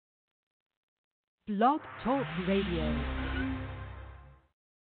Blog Talk Radio.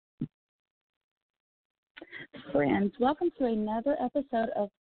 Friends, welcome to another episode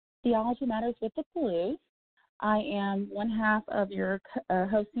of Theology Matters with the Pellews. I am one half of your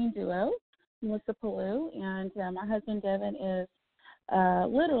hosting duo, Melissa Pellew, and my husband Devin is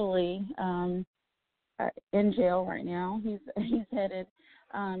literally in jail right now. He's headed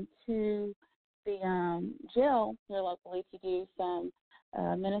to the jail here locally to do some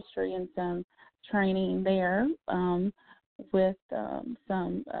ministry and some training there with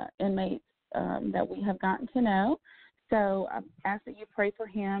some inmates that we have gotten to know. So I ask that you pray for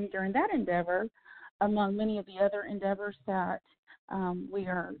him during that endeavor, among many of the other endeavors that we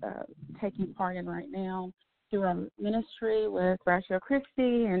are taking part in right now through our ministry with Ratio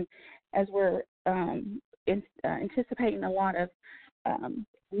Christi, and as we're anticipating a lot of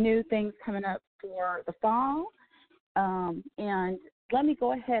new things coming up for the fall. And let me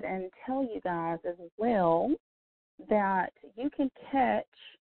go ahead and tell you guys as well that you can catch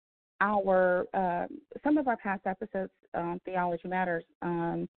our some of our past episodes on Theology Matters,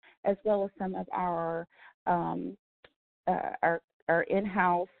 as well as some of our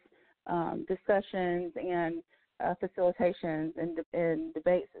in-house discussions and facilitations and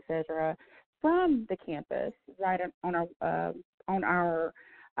debates, etc., from the campus, right on our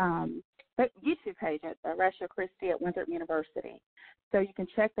YouTube page at Ratio Christi at Winthrop University. So you can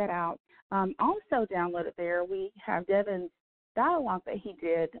check that out. Also downloaded there, we have Devin's dialogue that he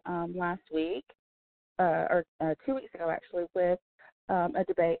did last week, or 2 weeks ago actually, with a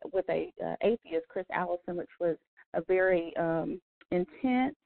debate with a atheist, Chris Allison, which was a very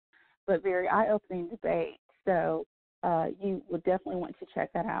intense but very eye-opening debate. So you would definitely want to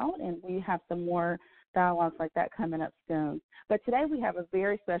check that out, and we have some more dialogues like that coming up soon. But today we have a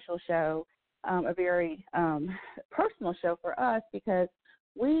very special show, a very personal show for us, because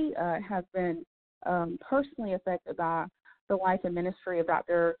we have been personally affected by the life and ministry of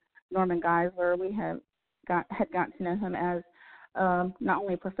Dr. Norm Geisler. We had gotten to know him as not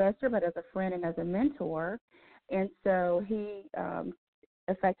only a professor, but as a friend and as a mentor. And so he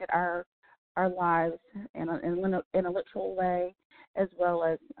affected our lives in a literal way, as well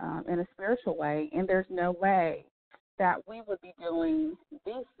as in a spiritual way. And there's no way that we would be doing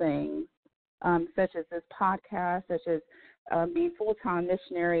these things, such as this podcast, such as being full-time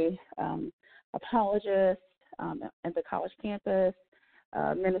missionary apologist at the college campus,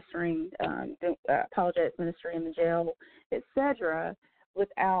 ministering, apologetics ministry in the jail, etc.,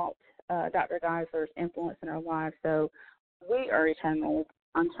 without Dr. Geisler's influence in our lives. So we are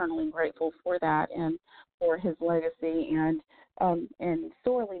eternally grateful for that and for his legacy, and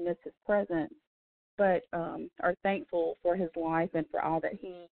sorely miss his presence, but are thankful for his life and for all that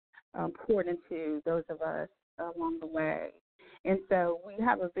he poured into those of us along the way. And so we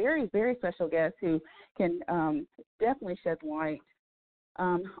have a very, very special guest who can definitely shed light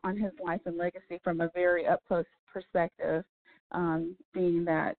on his life and legacy from a very up-close perspective, being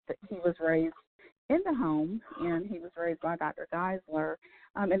that he was raised in the home, and he was raised by Dr. Geisler,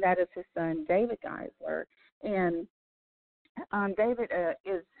 and that is his son, David Geisler. And David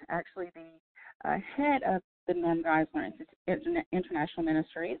is actually the head of the Norm Geisler International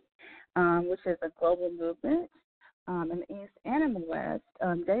Ministries, which is a global movement in the East and in the West.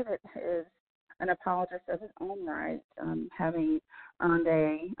 David is an apologist of his own right, having earned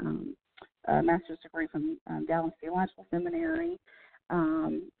a master's degree from Dallas Theological Seminary,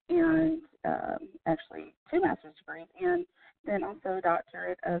 and actually 2 master's degrees, and then also a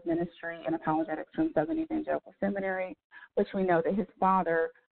doctorate of ministry and apologetics from Southern Evangelical Seminary, which we know that his father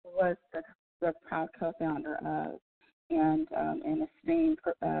was the proud co-founder of and an esteemed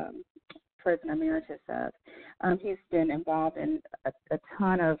president emeritus of. He's been involved in a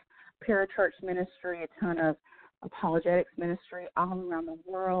ton of parachurch ministry, a ton of apologetics ministry all around the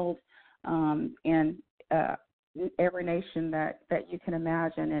world, and every nation that you can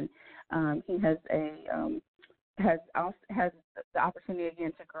imagine. And he has has the opportunity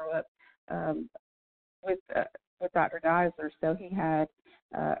again to grow up with Dr. Geisler. So he had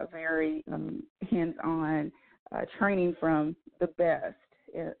a very hands-on training from the best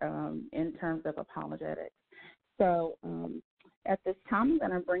in terms of apologetics. So at this time, I'm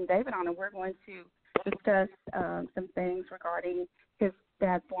going to bring David on, and we're going to discuss some things regarding his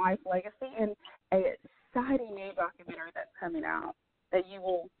dad's life, legacy, and an exciting new documentary that's coming out that you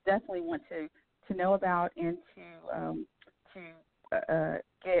will definitely want to know about and to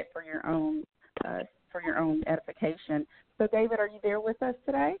get for your own edification. So, David, are you there with us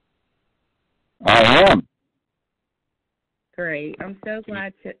today? I am. Great. I'm so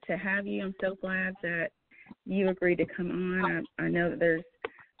glad to have you. I'm so glad that you agreed to come on. I know that there's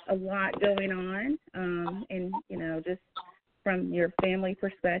a lot going on, and just from your family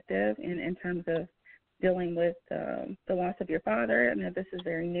perspective, in terms of dealing with the loss of your father. I know this is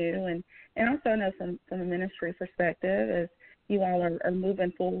very new, and also I know from a ministry perspective, as you all are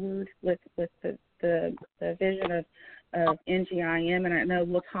moving forward with the vision of NGIM, and I know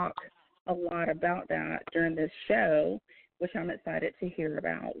we'll talk a lot about that during this show, which I'm excited to hear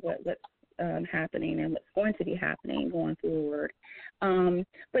about what's happening and what's going to be happening going forward.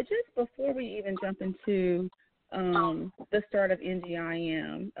 But just before we even jump into the start of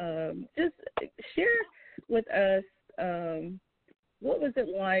NGIM, just share with us what was it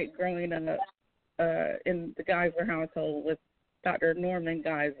like growing up in the Geisler household with Dr. Norm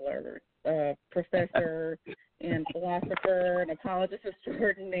Geisler, professor and philosopher and apologist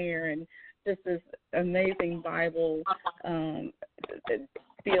extraordinaire, and just this amazing Bible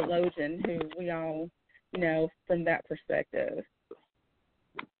theologian who we all know from that perspective.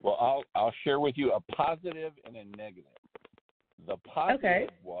 Well, I'll share with you a positive and a negative. The positive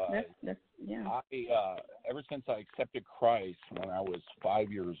was I ever since I accepted Christ when I was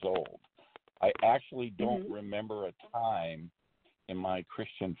 5 years old, I actually don't remember a time in my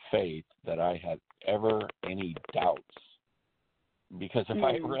Christian faith that I had ever any doubts. Because if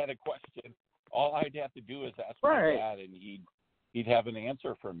I read a question, all I'd have to do is ask my dad, and he'd have an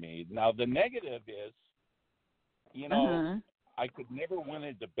answer for me. Now, the negative is, I could never win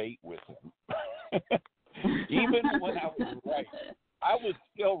a debate with him. Even when I was right, I was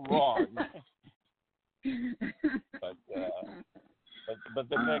still wrong. but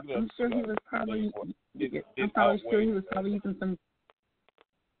the negative. I'm sure he was probably. I'm probably sure he was probably using some.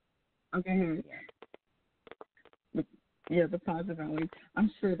 Okay. Yeah, the positive always. I'm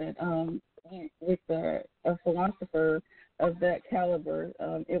sure that with a philosopher of that caliber,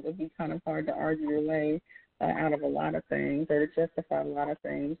 it would be kind of hard to argue your way out of a lot of things, or to justify a lot of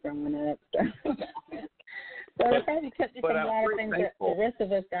things growing up. So it probably kept you from a lot of things that the rest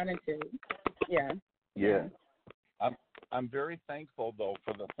of us got into. Yeah. I'm very thankful, though,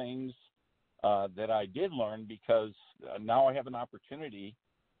 for the things that I did learn, because now I have an opportunity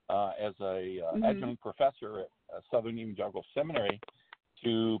as a adjunct professor at Southern Evangelical Seminary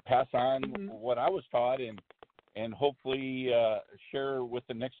to pass on what I was taught and hopefully share with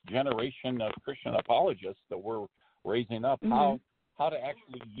the next generation of Christian apologists that we're raising up how to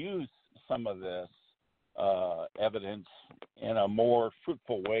actually use some of this evidence in a more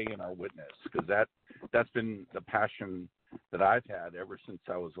fruitful way in our witness, because that's been the passion that I've had ever since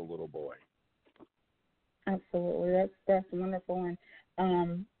I was a little boy. Absolutely, that's wonderful,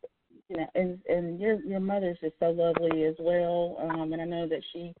 and and your mother's just so lovely as well, and I know that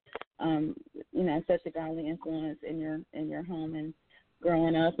she, such a godly influence in your home and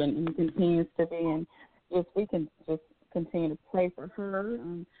growing up, and continues to be, and we can just continue to pray for her.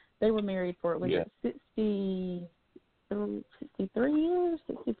 They were married for 63 years,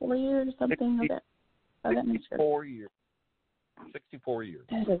 64 years, something of that nature. 64 years. 64 years.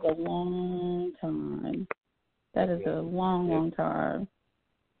 That is a long time. That is a long time.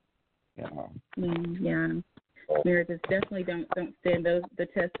 Yeah. Marriages definitely don't stand the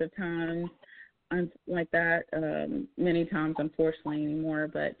test of time like that many times, unfortunately, anymore.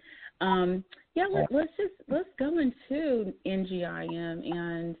 But let's go into NGIM,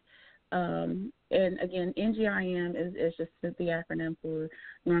 and again, NGIM is just the acronym for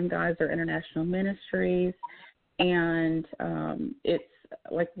Norm Geisler International Ministries, and it's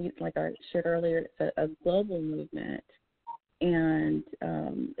like I shared earlier, it's a global movement. And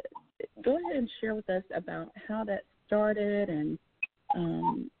go ahead and share with us about how that started and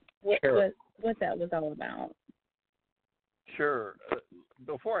what that was all about. Sure.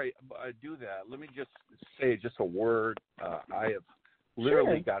 Before I do that, let me just say just a word. I have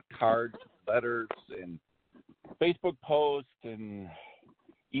literally got cards, letters, and Facebook posts and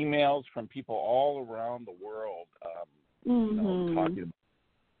emails from people all around the world talking about the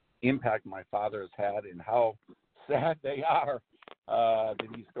impact my father has had and how sad they are that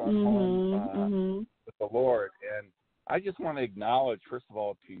he's gone home with the Lord. And I just want to acknowledge, first of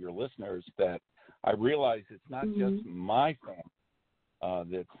all, to your listeners, that I realize it's not just my family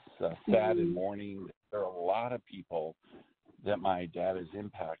that's sad and mourning. There are a lot of people that my dad has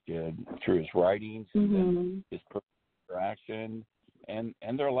impacted through his writings and his personal interaction. And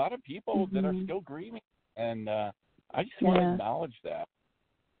there are a lot of people that are still grieving. And I just want to acknowledge that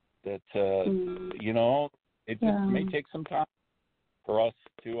it just may take some time for us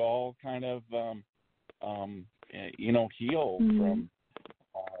to all kind of, heal from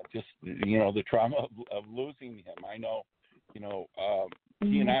just, the trauma of losing him. I know,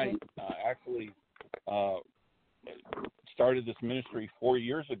 he and I actually started this ministry 4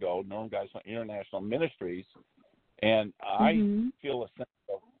 years ago, Norm Geisler International Ministries, and I feel a sense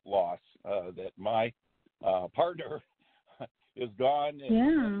of loss that my partner is gone,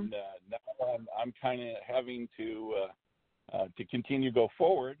 and now I'm kind of having to continue to go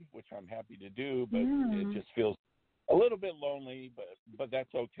forward, which I'm happy to do, but it just feels a little bit lonely, but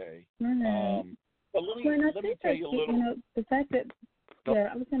that's okay. Right. But let me tell you a little. The fact that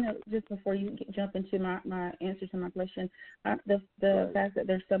I was going to, just before you jump into my answer to my question, the fact that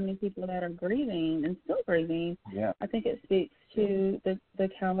there's so many people that are grieving and still grieving, I think it speaks to the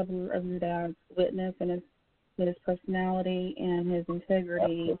caliber of your dad's witness and his personality and his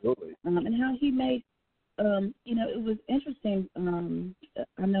integrity. Absolutely. And how he made, it was interesting.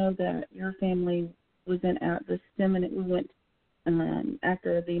 I know that your family was at the seminary. We went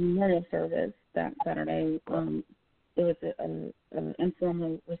after the memorial service that Saturday. There was an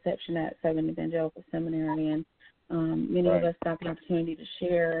informal reception at Southern Evangelical Seminary, and many of us got the opportunity to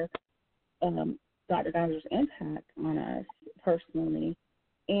share Dr. Geisler's impact on us personally.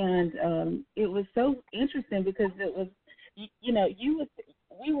 And it was so interesting because it was, it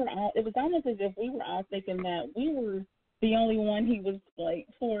was almost as if we were all thinking that we were the only one he was like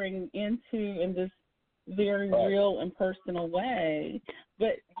pouring into in this very real and personal way.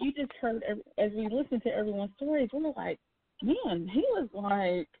 But you just heard, as we listened to everyone's stories, we were like, man, he was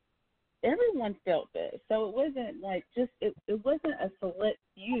like, everyone felt this. So it wasn't like just, it wasn't a select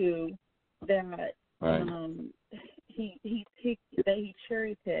few that he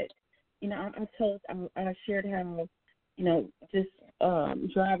cherry picked. I shared how, just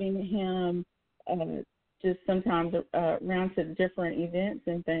driving him just sometimes around to different events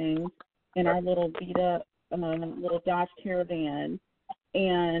and things in our little beat up little Dodge Caravan,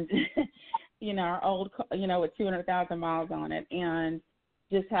 and our old with 200,000 miles on it, and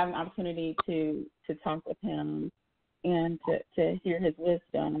just having an opportunity to talk with him and to hear his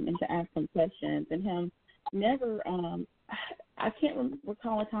wisdom and to ask him questions, and him never I can't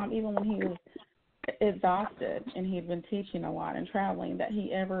recall a time, even when he was exhausted and he'd been teaching a lot and traveling, that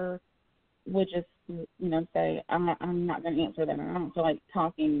he ever would just say, I'm not going to answer that, I don't feel like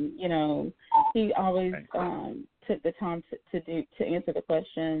talking. He always took the time to answer the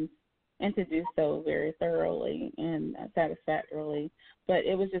questions and to do so very thoroughly and satisfactorily. But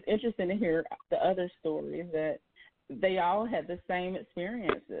it was just interesting to hear the other stories that they all had the same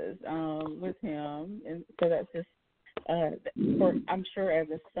experiences with him, and so that's just I'm sure as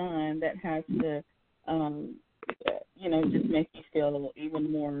a son that has to just make you feel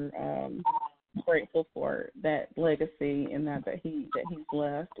even more grateful for that legacy and that he's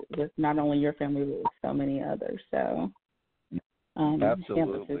left with not only your family but with so many others. So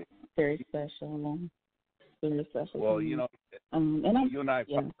absolutely, very special. Very special. Well, you and I talked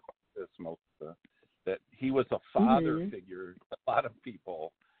about this, Melissa, that he was a father figure to a lot of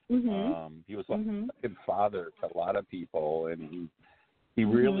people. He was like a good father to a lot of people, and he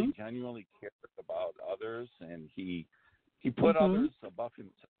really genuinely cared about others, and he put others above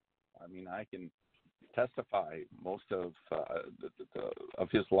himself. I mean, I can testify most of of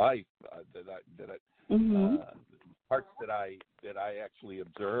his life parts that I actually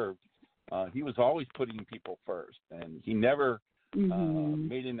observed. He was always putting people first, and he never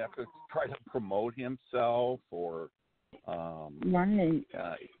made an effort to try to promote himself or.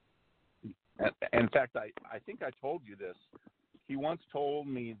 In fact, I think I told you this. He once told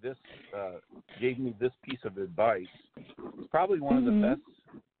me this, gave me this piece of advice. It's probably one of the best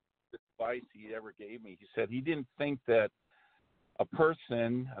advice he ever gave me. He said he didn't think that a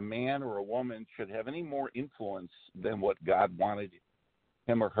person, a man or a woman, should have any more influence than what God wanted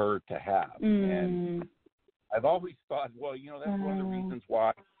him or her to have. And I've always thought, well, that's one of the reasons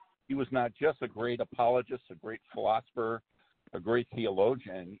why he was not just a great apologist, a great philosopher, a great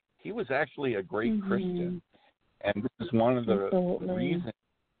theologian. He was actually a great Christian. And this is one of the reasons,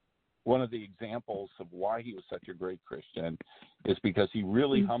 one of the examples of why he was such a great Christian is because he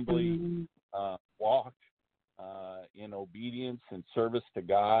really humbly walked in obedience and service to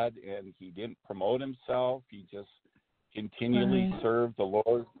God, and he didn't promote himself. He just continually served the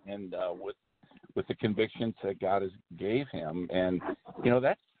Lord and with the convictions that God gave him. And,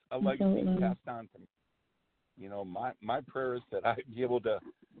 that's a legacy passed on to me. My prayer is that I'd be able to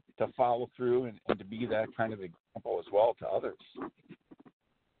follow through and to be that kind of example as well to others.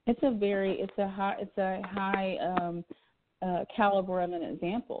 It's a high caliber of an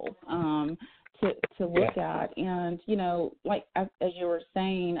example to look at, and like as you were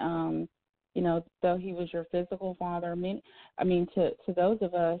saying, though he was your physical father, to those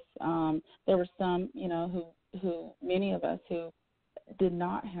of us, there were some, who many of us who did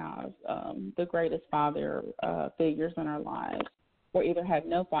not have the greatest father figures in our lives, or either had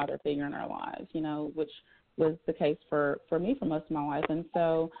no father figure in our lives, which was the case for me for most of my life. And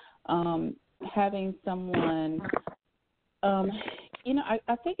so having someone,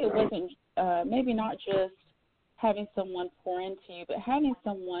 I think it wasn't maybe not just having someone pour into you, but having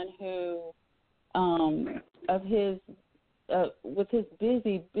someone who with his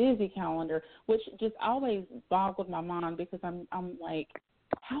busy calendar, which just always boggled my mind, because I'm like,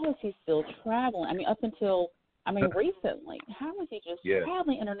 how is he still traveling? Recently, how is he just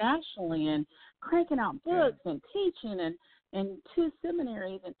traveling internationally and cranking out books and teaching and 2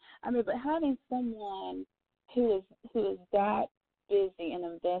 seminaries, but having someone who is that busy and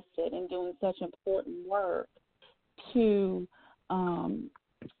invested in doing such important work to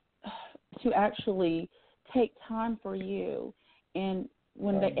actually take time for you, and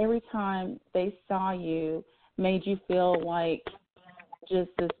when every time they saw you, made you feel like just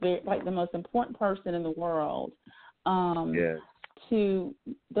this like the most important person in the world. To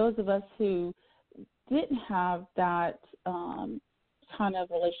those of us who didn't have that kind of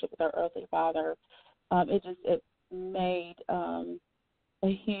relationship with our earthly father, it made a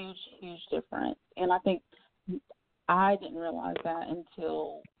huge difference. And I think I didn't realize that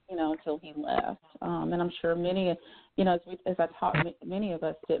until he left. And I'm sure many, as I talked, many of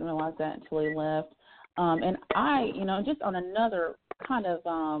us didn't realize that until he left. And I, just on another kind of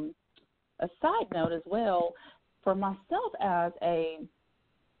a side note as well, for myself as a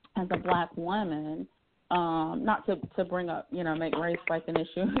Black woman, not to bring up, make race like an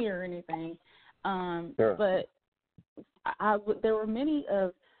issue here or anything, but there were many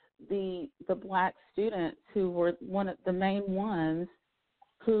of the Black students who were one of the main ones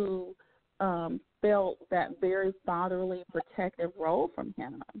who felt that very fatherly, protective role from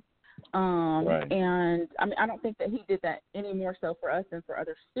him. And I don't think that he did that any more so for us than for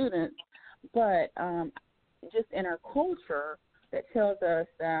other students, but just in our culture that tells us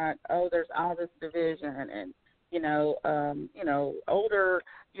that, there's all this division and, older,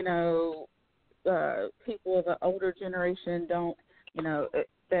 people of the older generation don't,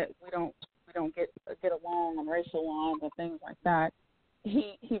 that we don't get along on racial lines and things like that.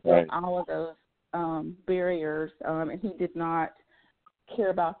 He broke all of those barriers, and he did not care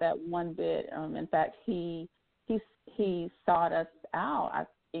about that one bit. In fact, he sought us out,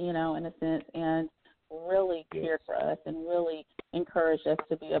 in a sense, and really cared for us and really encouraged us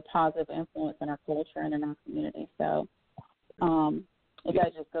to be a positive influence in our culture and in our community. So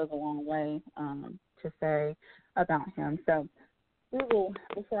that just goes a long way to say about him. So we will,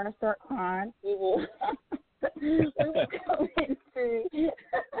 before I start crying, we will go into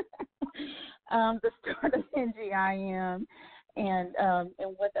the start of NGIM and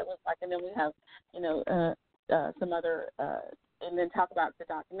what that looks like, and then we have some other and then talk about the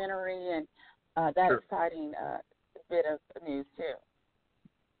documentary and that exciting bit of news too.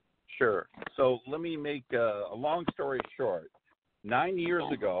 Sure. So let me make a long story short. 9 years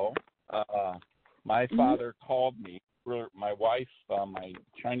ago, my father called me. My wife, my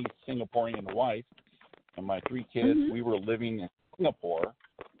Chinese Singaporean wife, and my 3 kids, we were living in Singapore.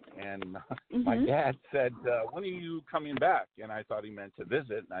 And my dad said, when are you coming back? And I thought he meant to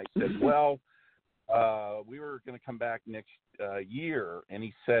visit. And I said, well, we were going to come back next year. And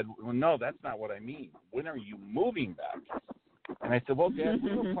he said, well, no, that's not what I mean. When are you moving back? And I said, well, Dad,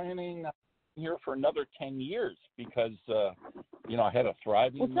 we were planning here for another 10 years because, I had a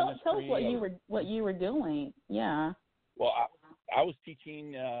thriving ministry. Tell us what you were doing. Yeah. Well, I was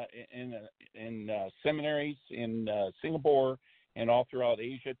teaching in seminaries in Singapore and all throughout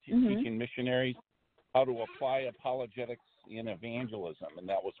Asia, teaching missionaries how to apply apologetics in evangelism, and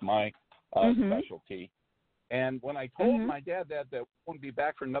that was my specialty. And when I told my dad that we wouldn't be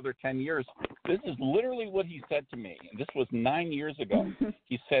back for another 10 years, this is literally what he said to me, and this was 9 years ago.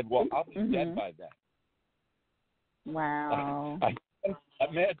 He said, well, I'll be dead by then. Wow. I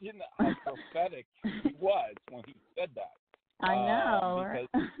imagine how prophetic he was when he said that. I know.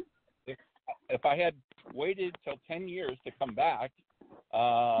 Because if I had waited till 10 years to come back,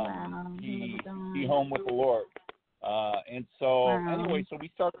 he'd be home with the Lord. And so anyway, so we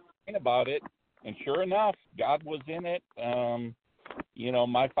started thinking about it, and sure enough, God was in it.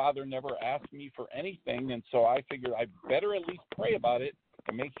 My father never asked me for anything, and so I figured I'd better at least pray about it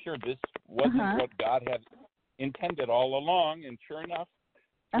and make sure this wasn't what God had intended all along. And sure enough,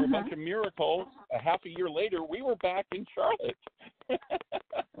 through a bunch of miracles, a half a year later, we were back in Charlotte.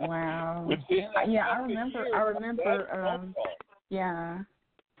 Wow.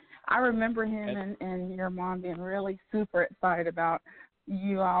 I remember him and your mom being really super excited about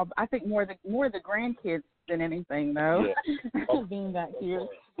you all. I think more the grandkids than anything, though. Yeah. Being back here.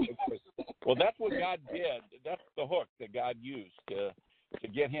 Well, that's what God did. That's the hook that God used to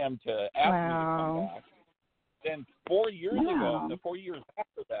get him to ask me to come back. Then 4 years ago, the 4 years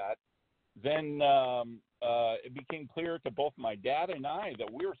after that, then it became clear to both my dad and I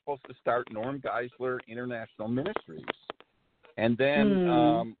that we were supposed to start Norm Geisler International Ministries. And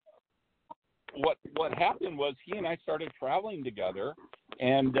then what happened was he and I started traveling together,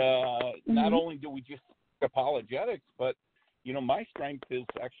 and not only do we just apologetics, but you know, my strength is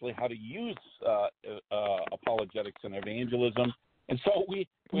actually how to use apologetics and evangelism, and so we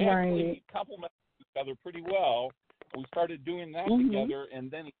actually complement each other pretty well. We started doing that together,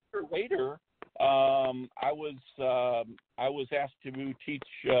 and then a year later, I was asked to teach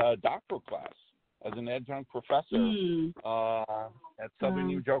doctoral class as an adjunct professor at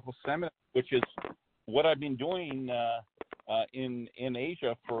Southern Evangelical Seminary, which is what I've been doing in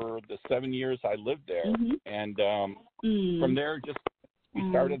Asia for the 7 years I lived there. And from there, just we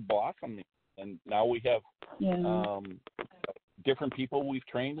started blossoming, and now we have different people we've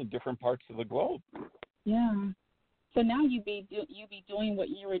trained in different parts of the globe. Yeah. So now you be doing what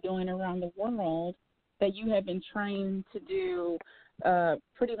you were doing around the world that you have been trained to do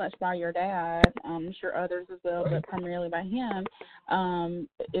pretty much by your dad. I'm sure others as well, but primarily by him. And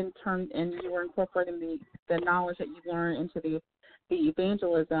you were incorporating the knowledge that you learned into the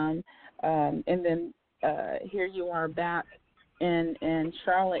evangelism, and then here you are back in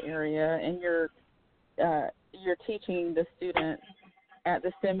Charlotte area, and you're teaching the students at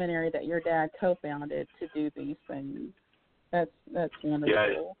the seminary that your dad co-founded to do these things. That's wonderful. Yeah,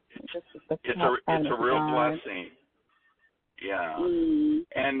 it's a real blessing. Yeah,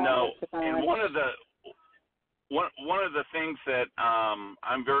 and one of the things that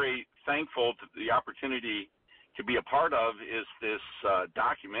I'm very thankful to the opportunity to be a part of is this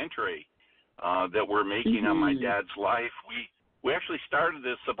documentary that we're making on my dad's life. We actually started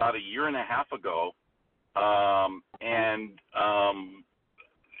this about a year and a half ago, and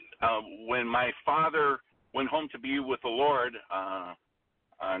when my father went home to be with the Lord on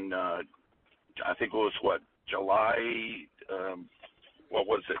I think it was July, what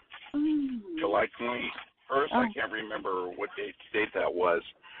was it? July 21st? I can't remember what date that was.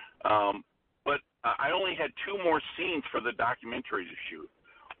 But I only had two more scenes for the documentary to shoot.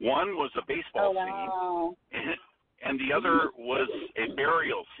 One was a baseball scene, and the other was a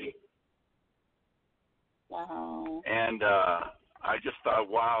burial scene. Wow. And I just thought,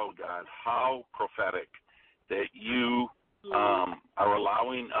 wow, God, how prophetic that you are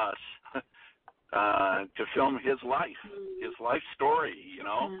allowing us to film his life story, you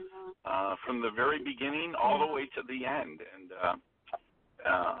know, from the very beginning all the way to the end. And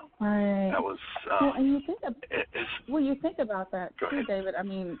that was you think about that too, David. I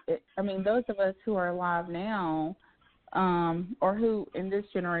mean, those of us who are alive now, or who in this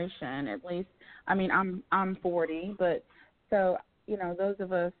generation, at least. I mean, I'm 40, but so you know, those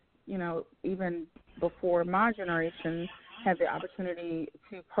of us, you know, even before my generation, had the opportunity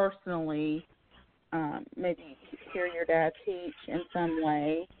to personally maybe hear your dad teach in some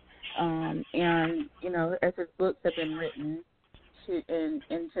way, and you know, as his books have been written, to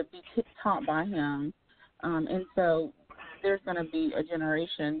be taught by him, and so there's going to be a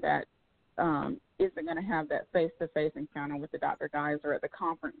generation that isn't going to have that face-to-face encounter with the Dr. Geisler at the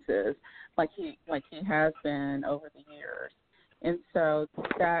conferences like he has been over the years, and so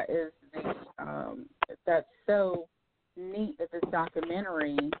that is that's so neat that this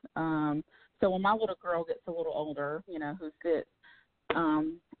documentary. So when my little girl gets a little older, you know, who sits,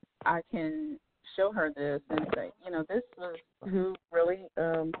 I can show her this and say, you know, this was who really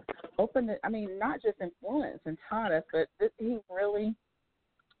opened it. I mean, not just influenced and taught us, but he really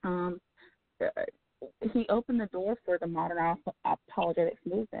he opened the door for the modern apologetics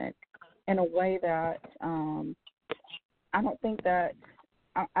movement in a way that I don't think that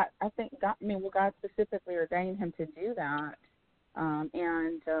I think God, God specifically ordained him to do that.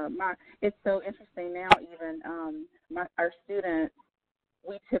 It's so interesting now. Even our students,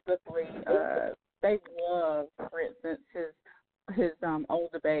 we typically they love, for instance, his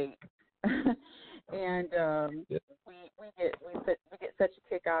old debate, and we get such a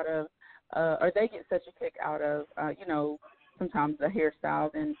kick out of, or they get such a kick out of, you know, sometimes the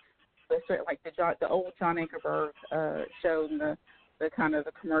hairstyles and like the old John Ankerberg show and the kind of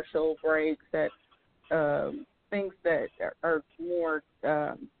the commercial breaks that. Things that are more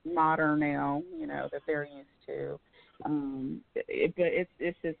modern now, you know, that they're used to. But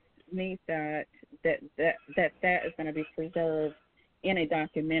it's just neat that is going to be preserved in a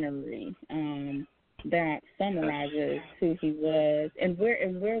documentary. that summarizes who he was and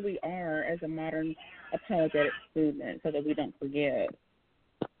where we are as a modern apologetic movement, so that we don't forget.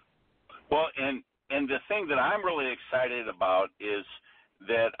 Well, and the thing that I'm really excited about is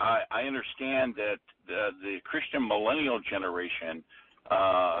that I understand that the Christian millennial generation,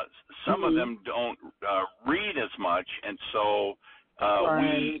 some of them don't read as much, and so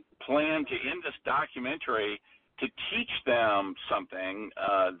we plan to, in this documentary, to teach them something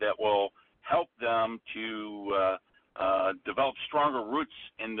that will help them to develop stronger roots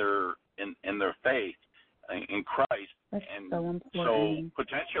in their faith in Christ. That's and so important. So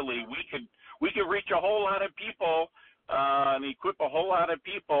potentially we could reach a whole lot of people and equip a whole lot of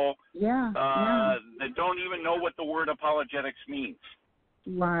people that don't even know what the word apologetics means.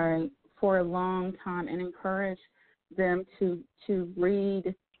 Right, for a long time, and encourage them to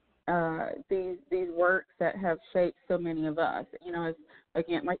read these works that have shaped so many of us. You know,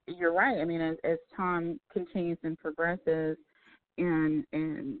 again, like you're right. I mean, as time continues and progresses, and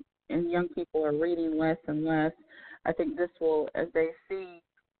young people are reading less and less, I think this will, as they see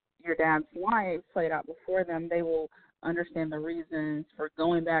your dad's life played out before them, they will understand the reasons for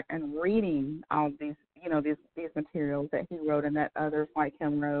going back and reading all of these, these materials that he wrote and that others like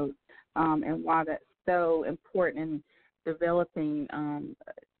him wrote, and why that's so important in developing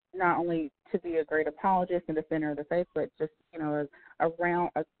not only to be a great apologist and defender of the faith, but just, a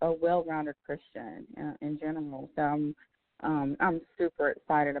well-rounded Christian in general. So I'm super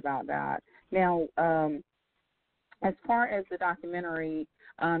excited about that. Now, as far as the documentary,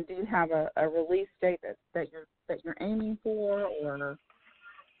 do you have a release date that you're aiming for, or?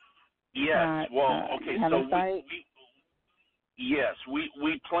 Yes.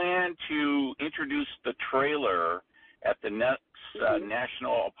 We plan to introduce the trailer at the next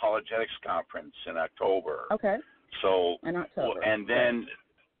National Apologetics Conference in October. Okay. So in October. And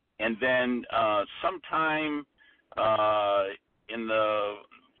then sometime in the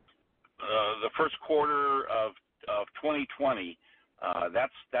first quarter of 2020,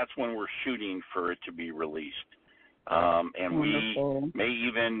 that's when we're shooting for it to be released. And Wonderful. we may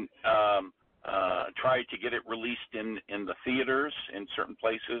even try to get it released in the theaters in certain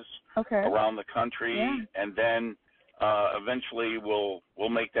places around the country, and then eventually we'll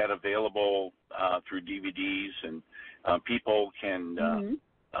make that available through DVDs, and people can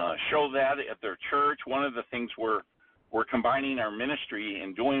show that at their church. One of the things we're combining our ministry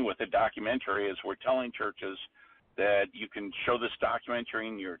and doing with the documentary is we're telling churches that you can show this documentary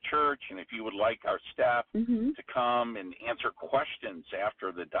in your church, and if you would like our staff to come and answer questions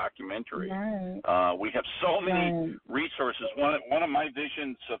after the documentary. We have so many resources. One of my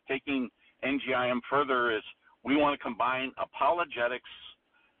visions of taking NGIM further is we want to combine apologetics,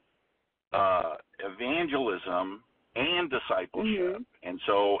 evangelism, and discipleship. And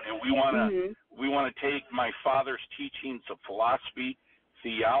we want to take my father's teachings of philosophy,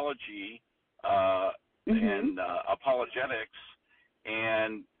 theology, and apologetics,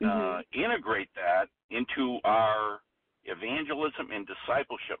 and integrate that into our evangelism and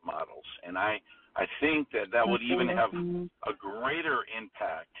discipleship models. And I think that would even have a greater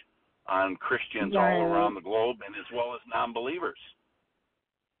impact on Christians all around the globe, and as well as non-believers.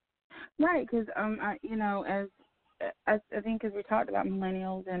 Right, because as I think as we talked about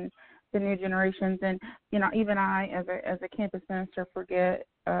millennials and the new generations, and even I as a campus minister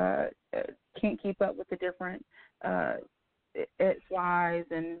can't keep up with the different XYs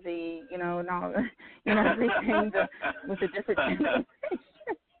and the and all everything with the different generations.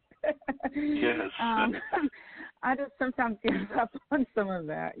 Yes. I just sometimes give up on some of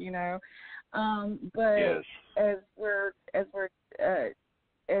that, but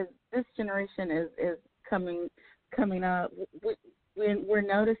as this generation is coming up, we're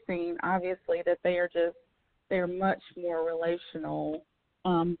noticing obviously that they're much more relational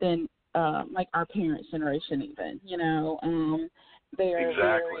than like our parents' generation even. They are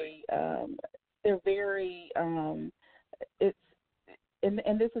very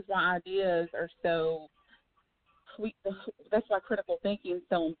and this is why ideas are so. That's why critical thinking is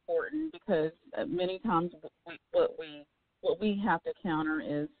so important, because many times what we have to counter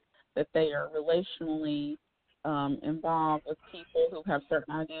is that they are relationally involved with people who have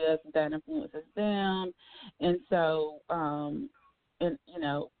certain ideas that influences them, and so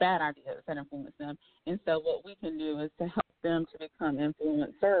bad ideas that influence them. And so what we can do is to help them to become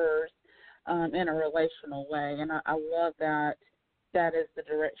influencers in a relational way. And I love that is the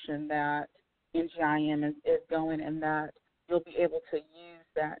direction that NGIM is going, and that you'll be able to use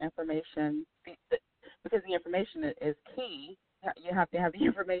that information, because the information is key. You have to have the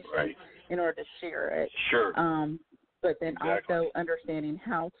information in order to share it. Sure. But then also understanding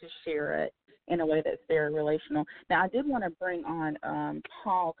how to share it in a way that's very relational. Now, I did want to bring on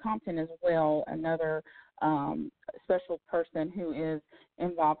Paul Compton as well, another special person who is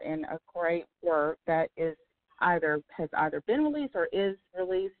involved in a great work that has either been released or is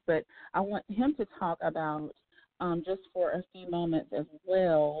released, but I want him to talk about just for a few moments as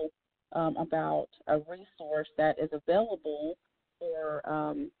well about a resource that is available for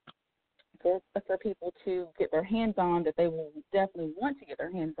people to get their hands on, that they will definitely want to get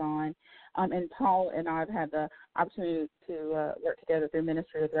their hands on. And Paul and I have had the opportunity to work together through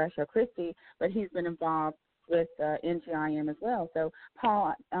Ministry of Ratio Christi, but he's been involved with NGIM as well. So,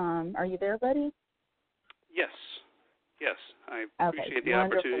 Paul, are you there, buddy? Yes. I appreciate the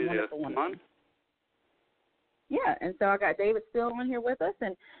opportunity to come on. Yeah, and so I got David still on here with us.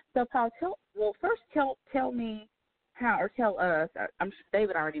 And so, Paul, tell me how, or tell us, I'm sure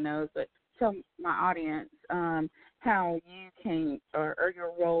David already knows, but tell my audience how you came, or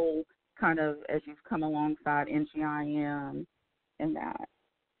your role kind of as you've come alongside NGIM in that.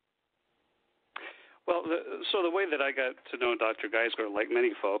 Well, so the way that I got to know Dr. Geisler, like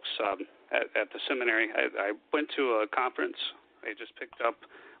many folks at the seminary, I went to a conference. I just picked up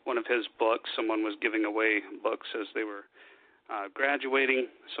one of his books. Someone was giving away books as they were graduating.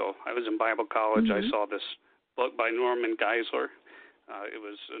 So I was in Bible college. I saw this book by Norm Geisler. It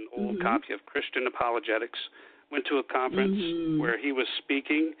was an old copy of Christian Apologetics. Went to a conference where he was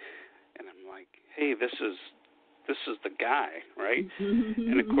speaking, and I'm like, hey, this is the guy, right?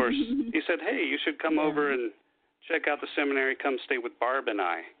 And of course, he said, hey, you should come over and check out the seminary. Come stay with Barb and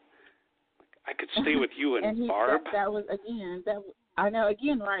I. I could stay with you and Barb. That was I know,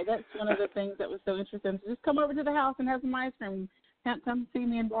 again, right? That's one of the things that was so interesting. So just come over to the house and have some ice cream. Come see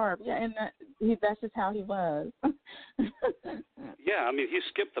me and Barb. Yeah, and that's just how he was. Yeah, I mean, he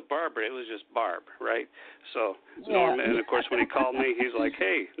skipped the Barb. It was just Barb, right? So Norm, and of course, when he called me, he's like,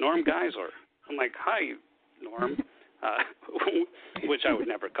 hey, Norm Geisler. I'm like, hi, Norm, which I would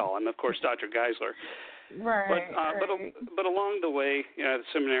never call him, of course, Dr. Geisler. Right. But along the way, at the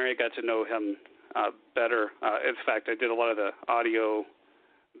seminary, I got to know him better. In fact, I did a lot of the audio,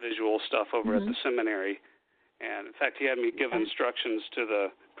 visual stuff over at the seminary. And, in fact, he had me give instructions to the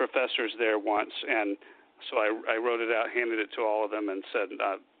professors there once, and so I wrote it out, handed it to all of them, and said,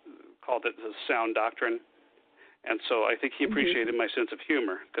 called it the sound doctrine. And so I think he appreciated my sense of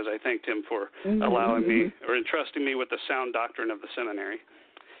humor, because I thanked him for allowing me or entrusting me with the sound doctrine of the seminary.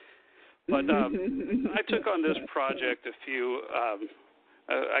 But I took on this project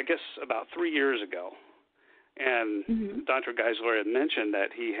I guess about 3 years ago, and Dr. Geisler had mentioned that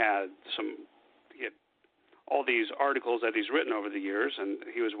he had all these articles that he's written over the years, and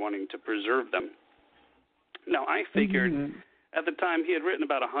he was wanting to preserve them. Now, I figured at the time he had written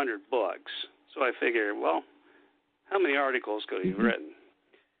about 100 books, so I figured, well, how many articles could he have written?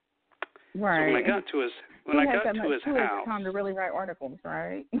 Right. So when I got to his house, time to really write articles,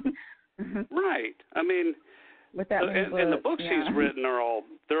 right? Right. I mean, with that and the books he's written they're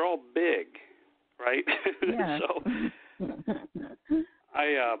all big, right? Yeah. So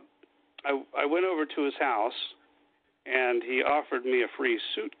I went over to his house, and he offered me a free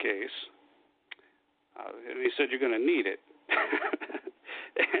suitcase, and he said, you're going to need it.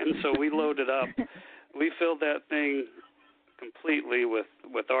 And so we loaded up. We filled that thing completely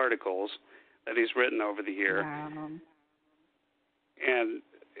with articles that he's written over the year. Wow. And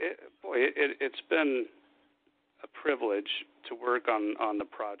it's been a privilege to work on the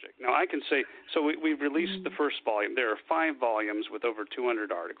project. Now, I can say, so we've released the first volume. There are 5 volumes with over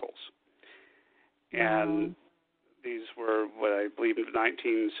 200 articles. And these were what I believe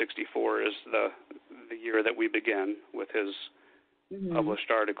 1964 is the year that we began with his published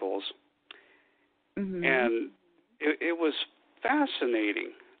articles. And it was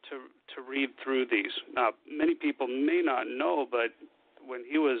fascinating to read through these. Now, many people may not know, but when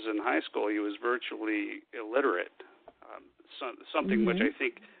he was in high school, he was virtually illiterate. Something which I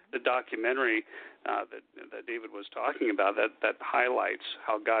think the documentary that David was talking about that highlights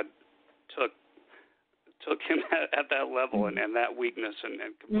how God took him at that level and that weakness and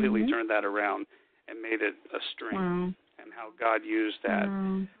completely turned that around and made it a strength, and how God used that.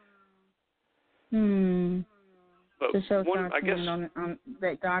 But to show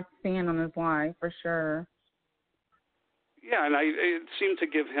that God's hand on his life, for sure. Yeah, and it seemed to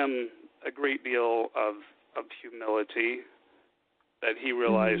give him a great deal of humility, that he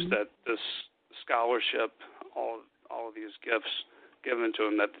realized that this scholarship, all of these gifts given to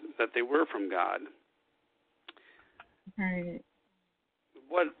him, that they were from God. Right.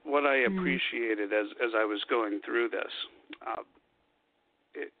 What I appreciated as I was going through this,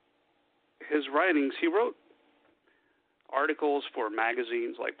 his writings, he wrote articles for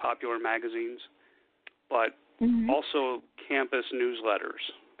magazines, like popular magazines, but also campus newsletters.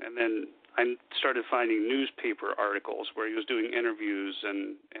 And then I started finding newspaper articles where he was doing interviews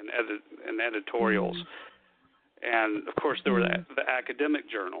and editorials. And, of course, there were the academic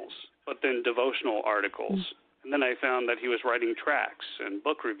journals, but then devotional articles. And then I found that he was writing tracts and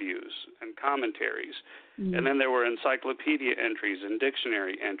book reviews and commentaries. And then there were encyclopedia entries and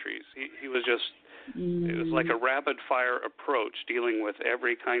dictionary entries. He was just, it was like a rapid-fire approach dealing with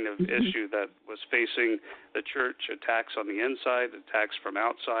every kind of issue that was facing the church, attacks on the inside, attacks from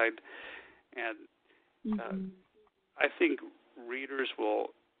outside. And I think readers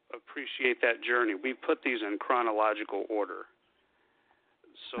will appreciate that journey. We put these in chronological order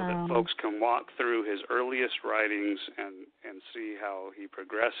so that folks can walk through his earliest writings and see how he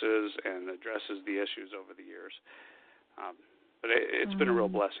progresses and addresses the issues over the years. But it's been a real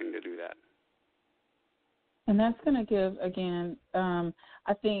blessing to do that. And that's going to give, again,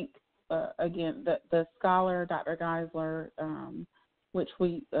 I think, again, the scholar, Dr. Geisler, which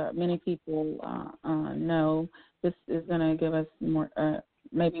we many people know, this is going to give us more,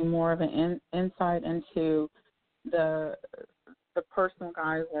 maybe more of an insight into the personal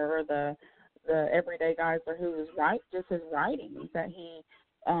Geisler, or the everyday Geisler, who is just his writings that he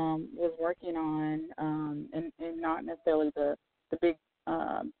was working on, and not necessarily the big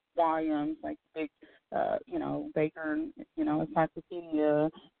volumes, like big, Baker, encyclopedia,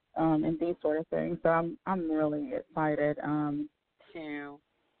 and these sort of things. So I'm really excited to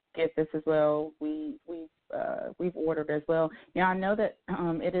get this as well. We've ordered as well. Now I know that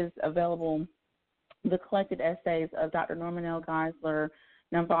it is available. The collected essays of Dr. Norman L. Geisler,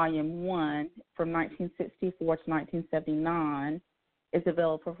 now Volume 1, from 1964 to 1979, is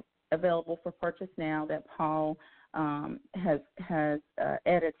available for purchase now, that Paul has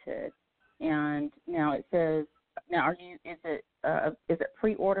edited. And now it says, is it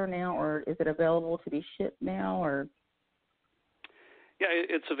pre-order now, or is it available to be shipped now, or? Yeah,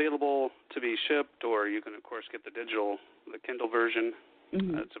 it's available to be shipped, or you can, of course, get the Kindle version.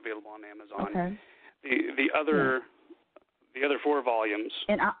 It's available on Amazon. Okay. The other 4 volumes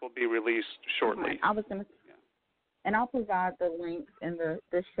will be released shortly. I was going to, and I'll provide the links in the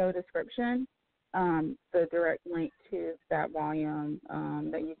show description, the direct link to that volume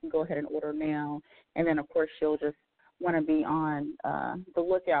that you can go ahead and order now. And then, of course, you'll just want to be on the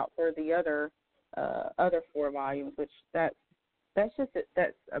lookout for the other 4 volumes, which that's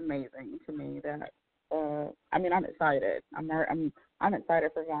amazing to me. That I'm excited. I'm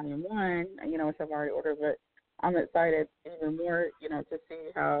excited for Volume 1, which I've already ordered, but I'm excited even more, to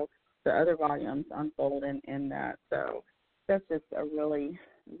see how the other volumes unfold in that. So that's just a really,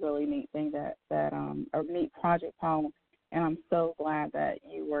 really neat thing, that a neat project, Paul, and I'm so glad that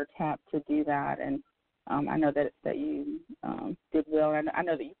you were tapped to do that. And I know that you did well, and I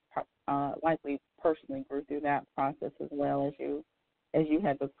know that you likely personally grew through that process as well, as you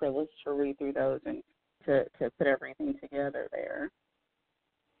had the privilege to read through those and to put everything together there.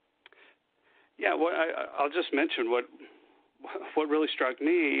 Yeah, well, I'll just mention what really struck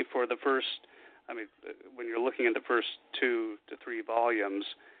me for the first, when you're looking at the first 2 to 3 volumes,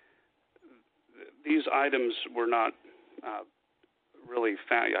 these items were not really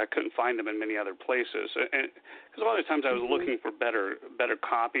found. I couldn't find them in many other places, because a lot of times I was looking for better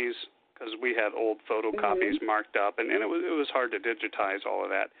copies, because we had old photocopies marked up, and it was hard to digitize all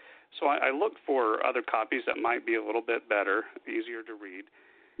of that. So I looked for other copies that might be a little bit better, easier to read,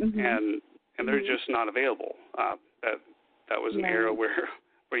 and they're just not available. That was an era where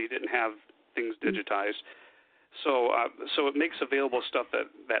you didn't have things digitized. So it makes available stuff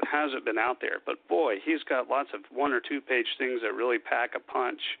that hasn't been out there. But boy, he's got lots of 1 or 2 page things that really pack a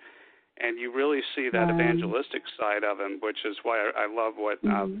punch, and you really see that evangelistic side of him, which is why I love what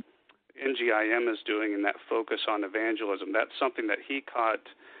NGIM is doing in that focus on evangelism. That's something that he caught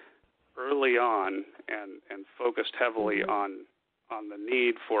early on and focused heavily on the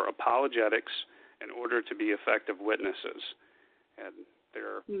need for apologetics in order to be effective witnesses. And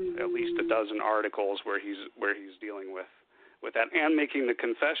there are at least a dozen articles where he's dealing with that, and making the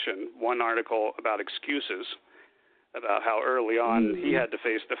confession. One article about excuses, about how early on he had to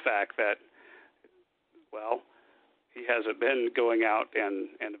face the fact that, well, he hasn't been going out and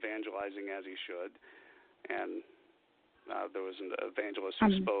evangelizing as he should. And there was an evangelist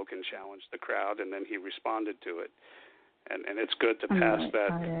who spoke and challenged the crowd, and then he responded to it. And it's good to pass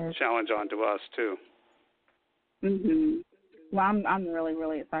that challenge on to us too. Well, I'm really,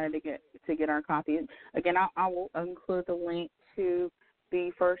 really excited to get our copy. Again, I will include the link to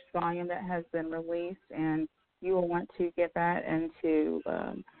the first volume that has been released, and you will want to get that and to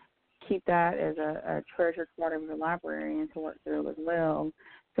keep that as a treasured part of your library and to work through as well.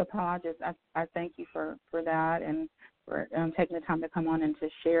 So, Paul, I thank you for that and for taking the time to come on and to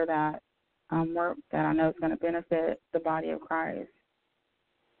share that work that I know is going to benefit the body of Christ.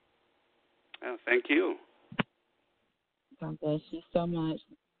 Oh, thank you. God bless you so much.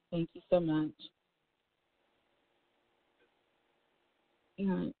 Thank you so much.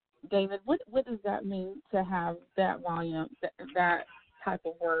 David, what does that mean to have that volume, that type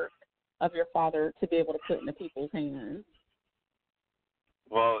of work of your father to be able to put into people's hands?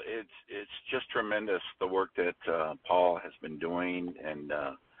 Well, it's just tremendous, the work that Paul has been doing, and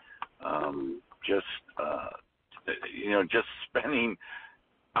just spending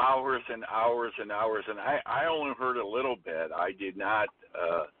hours and hours and hours. And I only heard a little bit. I did not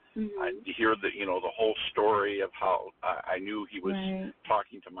hear the whole story of how I knew he was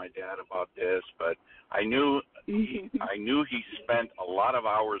talking to my dad about this, but I knew he spent a lot of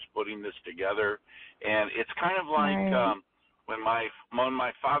hours putting this together. And it's kind of like when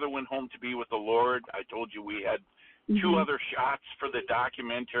my father went home to be with the Lord. I told you we had two other shots for the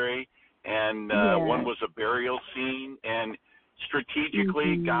documentary, and one was a burial scene, and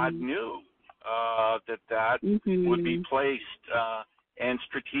strategically God knew that would be placed, and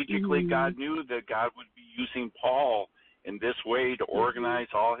strategically God knew that God would be using Paul in this way to organize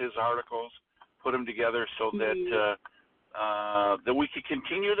all his articles, put them together so that that we could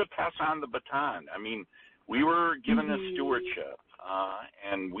continue to pass on the baton. I mean, we were given a stewardship,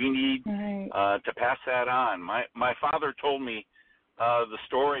 and we need to pass that on. My father told me the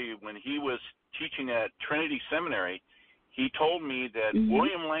story when he was teaching at Trinity Seminary. He told me that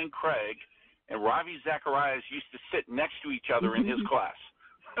William Lane Craig and Ravi Zacharias used to sit next to each other in his class.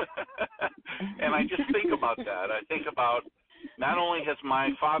 And I just think about that. I think about not only has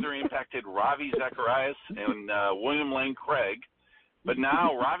my father impacted Ravi Zacharias and William Lane Craig, but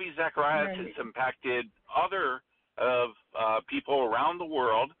now Ravi Zacharias has impacted other people around the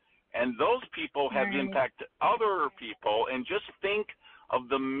world, and those people have impacted other people. And just think of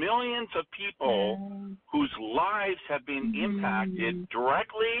the millions of people whose lives have been impacted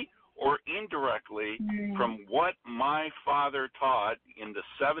directly or indirectly from what my father taught in the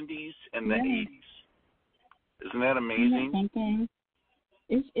 70s and the 80s. Isn't that amazing?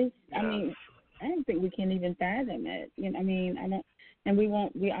 It's I mean, I don't think we can even fathom it. You know, I mean, I don't, and we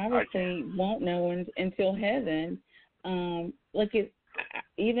obviously won't know until heaven. Like it,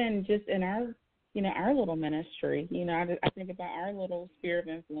 even just in our, our little ministry, I think about our little sphere of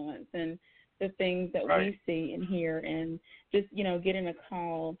influence and the things that we see and hear, and just, getting a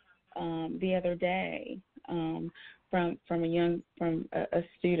call the other day from a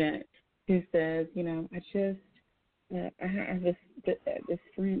student who says, I have this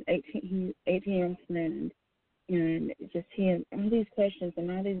friend, 18-year-old friend, and just he had all these questions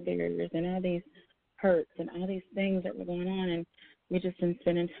and all these barriers and all these hurts and all these things that were going on, and we just been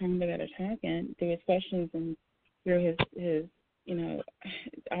spending time together talking through his questions and through his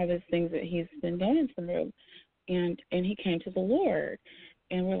all these things that he's been going through, and he came to the Lord,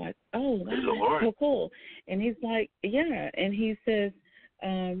 and we're like, oh wow, that's so cool. And he's like, yeah, and he says,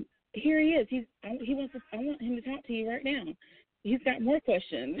 here he is. I want him to talk to you right now. He's got more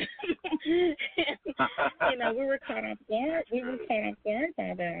questions. And, we were caught off guard. We were caught off guard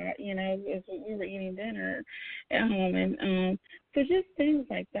by that, as we were eating dinner at home. And so just things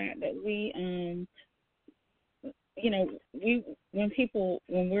like that we,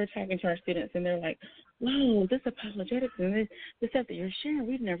 when we're talking to our students and they're like, whoa, this apologetics and this stuff that you're sharing,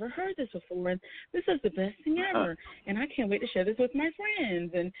 we've never heard this before, and this is the best thing ever, and I can't wait to share this with my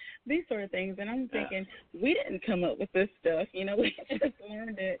friends, and these sort of things. And I'm thinking, we didn't come up with this stuff, we just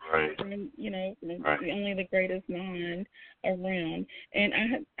learned it from, only the greatest mind around. And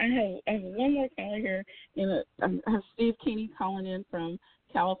I have one more caller here, I have Steve Keeney calling in from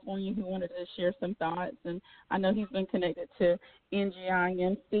California who wanted to share some thoughts, and I know he's been connected to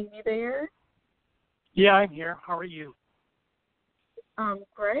NGIM. Steve, you there? Yeah, I'm here. How are you?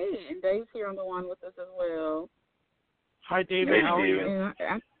 Great. And Dave's here on the line with us as well. Hi, David. How are you?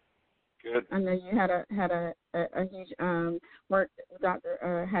 Good. I know you had a huge work with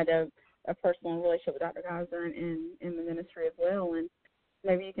Dr. Had a personal relationship with Dr. Geisler in the ministry as well, and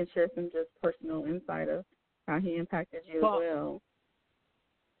maybe you can share some just personal insight of how he impacted you as well.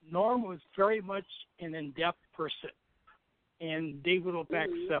 Norm was very much an in-depth person, and David will back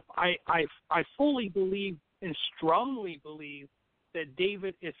this up. I fully believe and strongly believe that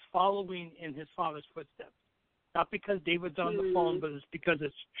David is following in his father's footsteps. Not because David's on the phone, but it's because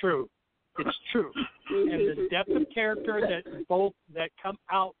it's true. It's true. And the depth of character that come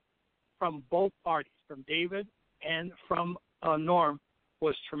out from both parties, from David and from Norm,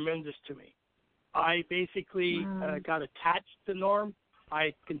 was tremendous to me. I basically got attached to Norm.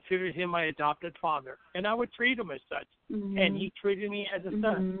 I considered him my adopted father, and I would treat him as such. And he treated me as a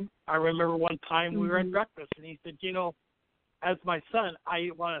son. I remember one time we were at breakfast, and he said, you know, as my son,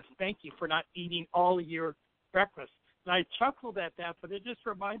 I want to thank you for not eating all of your breakfast. And I chuckled at that, but it just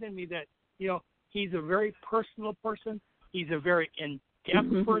reminded me that, you know, he's a very personal person. He's a very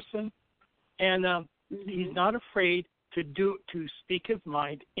in-depth person, and he's not afraid to speak his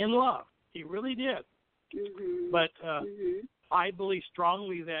mind in love. He really did. But I believe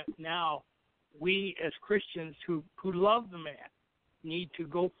strongly that now we as Christians who love the man need to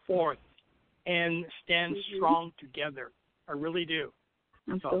go forth and stand strong together. I really do.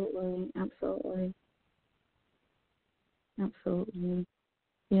 Absolutely.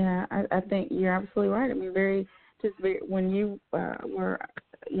 Yeah, I think you're absolutely right. I mean, when you were,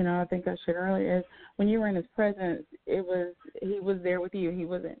 you know, I think I shared earlier, is when you were in his presence, he was there with you. He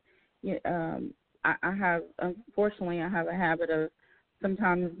wasn't. Unfortunately, I have a habit of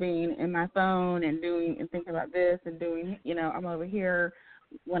sometimes being in my phone and thinking about this and doing, you know, I'm over here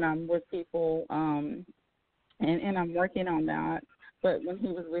when I'm with people, and I'm working on that. But when he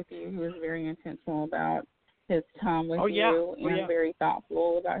was with you, he was very intentional about his time with you and very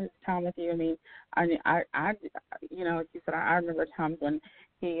thoughtful about his time with you. I mean, I you know, like you said, I remember times when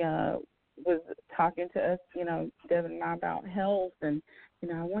he was talking to us, you know, Devin and I, about health, and you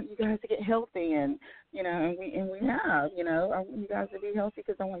know, I want you guys to get healthy, and you know, and we have, you know, I want you guys to be healthy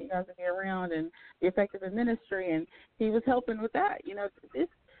because I want you guys to be around and be effective in ministry, and he was helping with that. You know,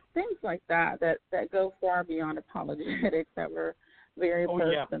 it's things like that go far beyond apologetics, that were very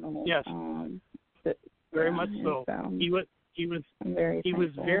personal. Yes. Very much so. He was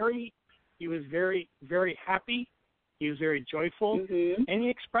very happy. He was very joyful, and he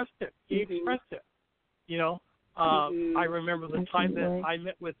expressed it. You know, I remember the time that I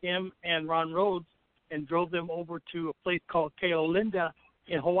met with him and Ron Rhodes and drove them over to a place called Keolinda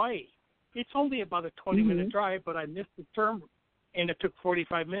in Hawaii. It's only about a 20-minute drive, but I missed the turn, and it took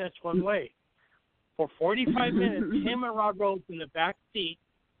 45 minutes one way. For 45 minutes, him and Ron Rhodes in the back seat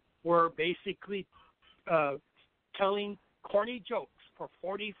were basically telling corny jokes for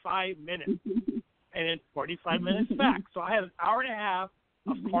 45 minutes, and then 45 minutes back. So I had an hour and a half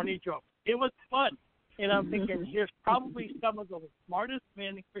of corny jokes. It was fun, and I'm thinking, here's probably some of the smartest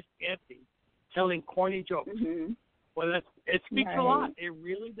men in Christianity telling corny jokes. Well, it speaks a lot. It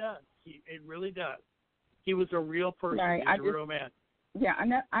really does. It really does. He was a real person. He was a real man. Yeah,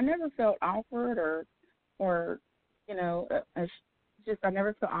 I never felt awkward or you know, I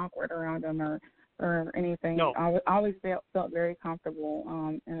never felt awkward around him or anything. No. I always felt very comfortable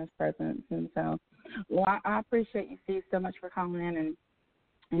in his presence. And so, well, I appreciate you, Steve, so much for calling in and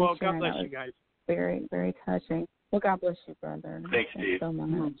well, God bless you guys. Very, very touching. Well, God bless you, brother. Thanks, Steve. So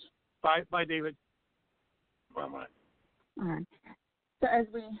much. Bye, David. Bye. All right. So as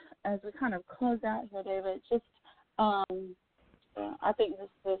we kind of close out here, David, just I think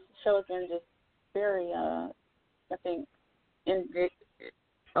this show has been just very, I think,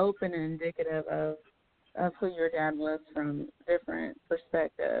 open and indicative of who your dad was from different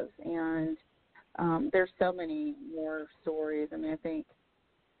perspectives, and there's so many more stories. I mean, I think,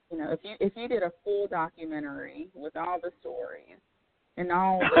 you know, if you did a full documentary with all the stories and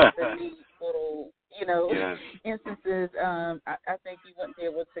all the neat little, you know, instances, I think you wouldn't be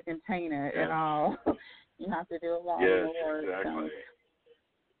able to contain it at all. You have to do a lot more. Exactly.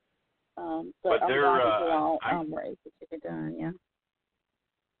 But there, I'm able to get done.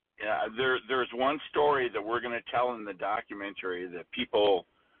 Yeah, there's one story that we're going to tell in the documentary that people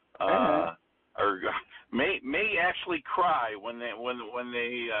may actually cry when they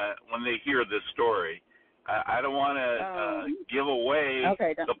hear this story. I don't want to give away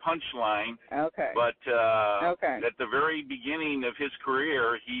the punchline. But at the very beginning of his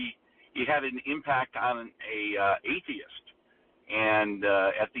career, he had an impact on a atheist, and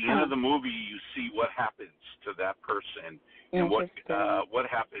at the end of the movie, you see what happens to that person and what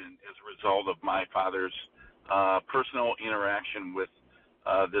happened as a result of my father's personal interaction with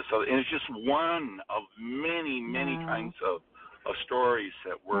this other. And it's just one of many kinds of stories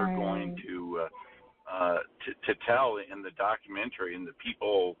that we're going to tell in the documentary, and the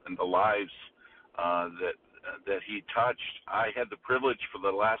people and the lives that he touched. I had the privilege for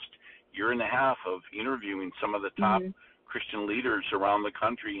the last year and a half of interviewing some of the top Christian leaders around the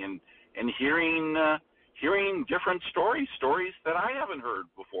country, and hearing different stories that I haven't heard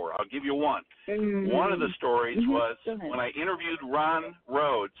before. I'll give you one. One of the stories was when I interviewed Ron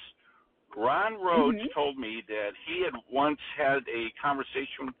Rhodes. Ron Rhodes told me that he had once had a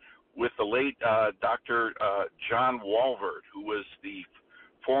conversation with the late Dr. John Walvoord, who was the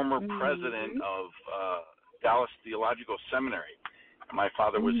former president of Dallas Theological Seminary. My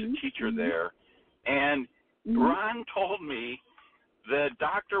father was a teacher there. And Ron told me that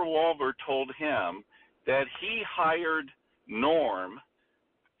Dr. Walver told him that he hired Norm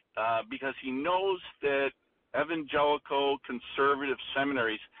because he knows that evangelical conservative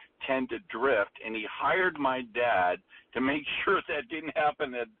seminaries tend to drift, and he hired my dad to make sure that didn't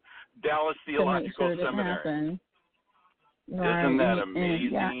happen at Dallas Theological Seminary. Right. Isn't that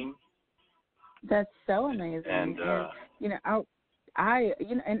amazing? And, that's so amazing. And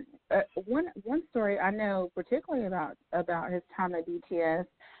one story I know particularly about his time at DTS,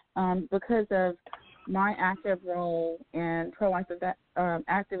 because of my active role in pro-life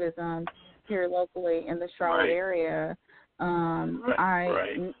activism here locally in the Charlotte area.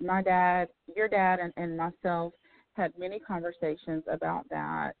 My dad, your dad, and myself had many conversations about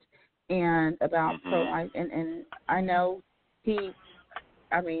that and about pro-life, and I know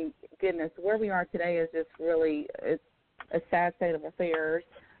goodness, where we are today is just really, it's a sad state of affairs.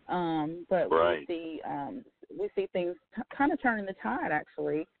 But we see things kind of turning the tide,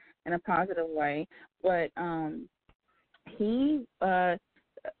 actually, in a positive way. But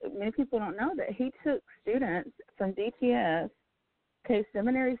many people don't know that he took students from DTS,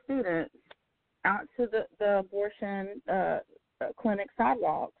 seminary students, out to the abortion clinic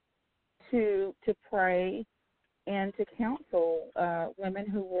sidewalk to pray and to counsel women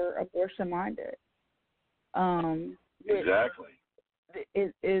who were abortion-minded. Exactly.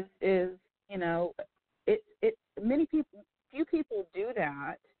 Few people do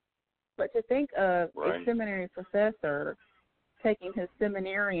that, but to think of a seminary professor taking his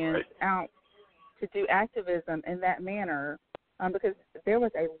seminarians out to do activism in that manner, because there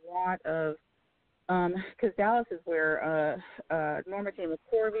was a lot of, because Dallas is where Norma Jean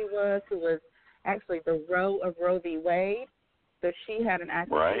McCorvey was, who was actually the Roe of Roe v. Wade. So she had an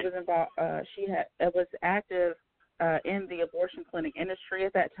active, she was involved, was active in the abortion clinic industry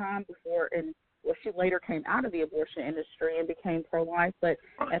at that time she later came out of the abortion industry and became pro-life, but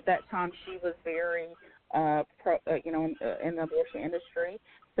at that time she was very in the abortion industry.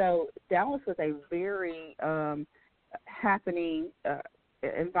 So Dallas was a very happening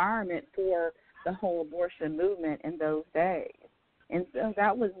environment for the whole abortion movement in those days. And so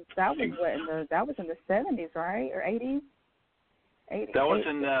that was in the 70s, right, or 80s? That was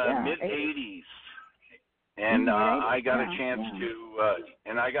in the mid 80s. And I got a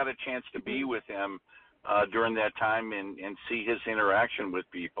chance to be with him during that time and see his interaction with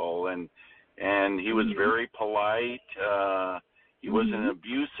people, and he was very polite. He wasn't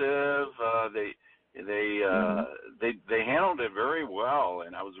abusive. They handled it very well,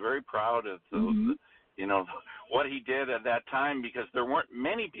 and I was very proud of what he did at that time, because there weren't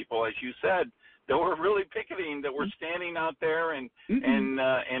many people, as you said, that were really picketing, that were standing out there and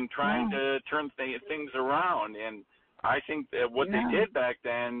trying to turn things around. And I think that what they did back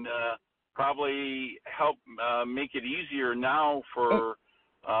then probably helped make it easier now for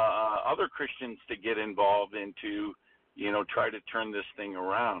other Christians to get involved and to, try to turn this thing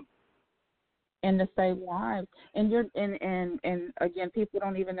around. And to save lives. And again, people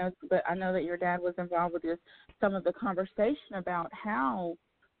don't even know, but I know that your dad was involved with some of the conversation about how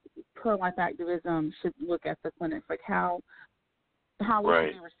pro-life activism should look at the clinics, like how we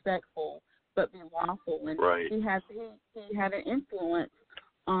should be respectful but be lawful. And he had an influence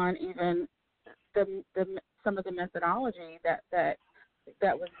on even some of the methodology that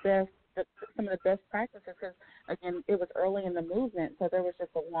was best. Some of the best practices, because again, it was early in the movement, so there was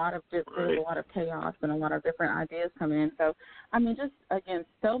just a lot of chaos and a lot of different ideas coming in. So, I mean, just again,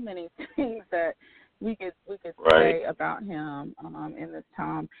 so many things that we could say about him in this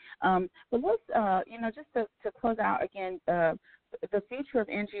time. But let's, just to close out again, the future of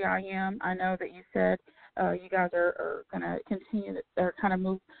NGIM. I know that you said you guys are going to continue or kind of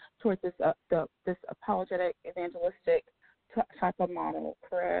move towards this this apologetic, evangelistic type of model,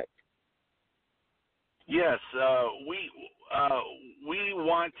 correct? Yes, we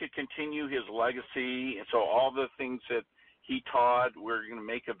want to continue his legacy, and so all the things that he taught, we're going to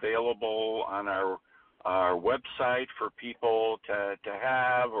make available on our website for people to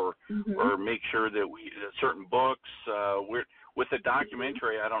have, or make sure that certain books. With the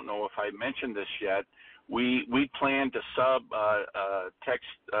documentary, I don't know if I mentioned this yet. We plan to text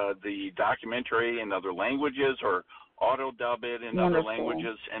the documentary in other languages or auto dub it in other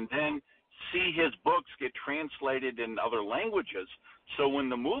languages, and then see his books get translated in other languages. So when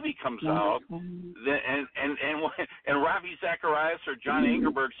the movie comes out, and Ravi Zacharias or John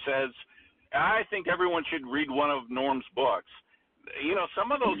Angerberg says, I think everyone should read one of Norm's books.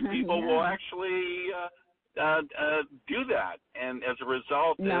 Some of those people will actually do that, and as a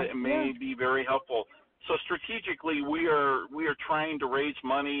result, it may be very helpful. So strategically, we are trying to raise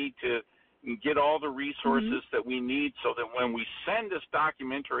money to get all the resources that we need, so that when we send this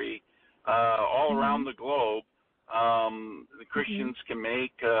documentary all around the globe, the Christians can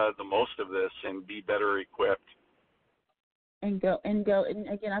make the most of this and be better equipped. And go. And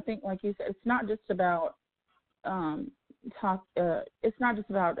again, I think, like you said, it's not just about it's not just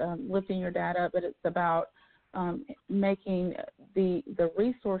about lifting your dad up, but it's about making the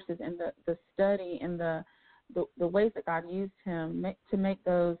resources and the study and the ways that God used him to make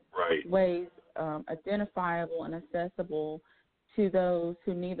those ways identifiable and accessible to those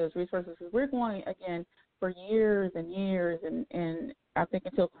who need those resources. Because we're going, again, for years and years, and I think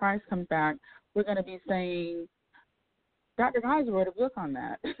until Christ comes back, we're going to be saying, Dr. Geisler wrote a book on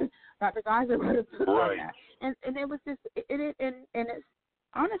that. Dr. Geisler wrote a book on that. And it was just, and it's,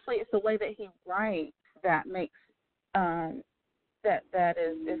 honestly, it's the way that he writes that makes, that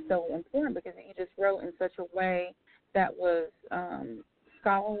is so important, because he just wrote in such a way that was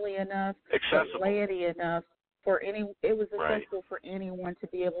scholarly enough, accessible, laity enough for it was accessible for anyone to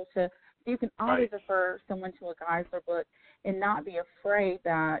be able to. You can always refer someone to a Geisler book and not be afraid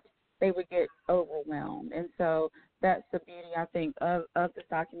that they would get overwhelmed. And so that's the beauty, I think, of this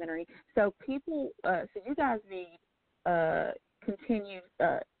documentary. So people, so you guys need continued,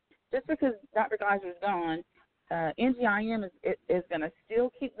 just because Dr. Geisler is gone, NGIM is going to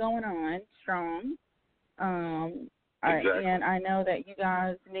still keep going on strong. Exactly. And I know that you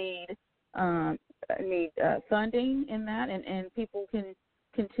guys need funding in that, and people can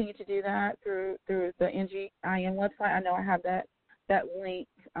continue to do that through the NGIM website. I know I have that link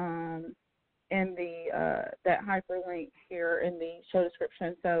in the that hyperlink here in the show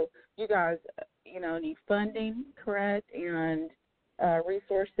description. So you guys, need funding, correct, and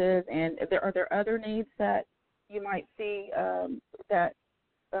resources. And are there other needs that you might see that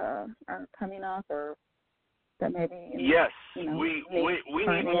are coming up, or that maybe? Yes, we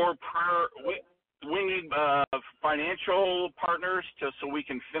need more prayer. We need financial partners so we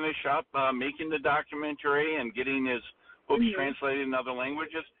can finish up making the documentary and getting his books translated in other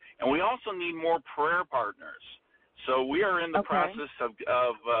languages. And we also need more prayer partners. So we are in the process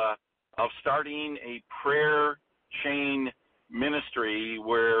of starting a prayer chain ministry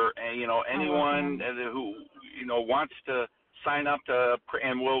where anyone who wants to sign up to,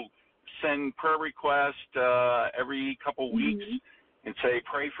 and we'll send prayer requests every couple weeks and say,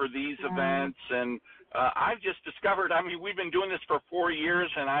 pray for these events. And I've just discovered, we've been doing this for 4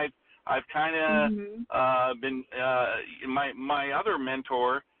 years, and I've kind of been, my other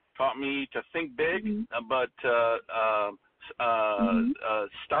mentor taught me to think big, but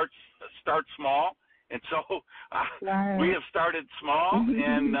start small. And so we have started small,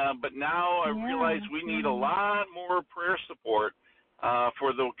 and but now I realize we need a lot more prayer support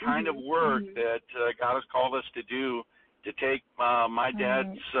for the kind of work that God has called us to do, to take my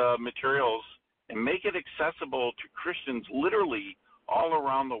dad's materials and make it accessible to Christians literally all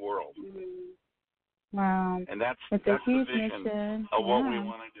around the world. Wow. And that's a the huge vision mission of what we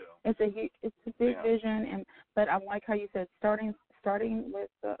want to do. It's a big vision, but I like how you said starting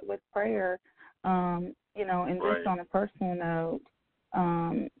with prayer, and just on a personal note,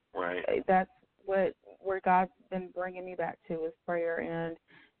 that's where God's been bringing me back to is prayer, and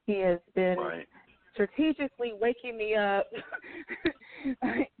He has been strategically waking me up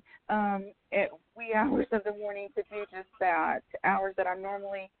at wee hours of the morning to do just that, hours that I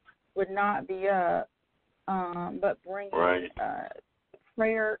normally would not be up, but bringing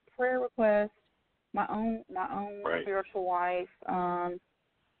prayer requests, my own spiritual life,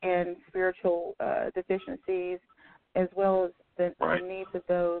 and spiritual deficiencies, as well as the needs of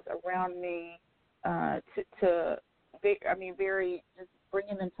those around me, very just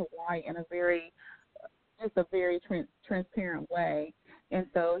bringing them to light in a very transparent way. And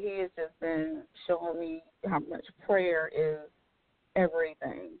so He has just been showing me how much prayer is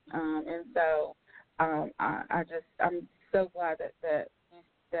everything. And so I'm so glad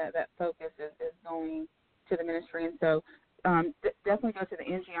that focus is going to the ministry. And so definitely go to the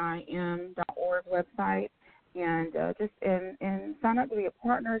ngim.org website and and sign up to be a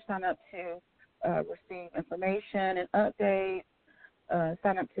partner, sign up to receive information and updates,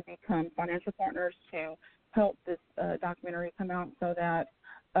 sign up to become financial partners to help this documentary come out, so that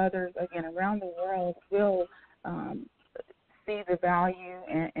others, again, around the world will see the value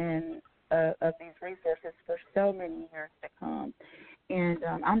and of these resources for so many years to come. And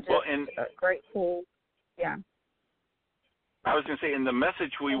I'm just grateful. Yeah. I was going to say, in the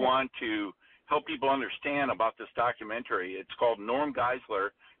message we want to help people understand about this documentary, it's called Norm Geisler,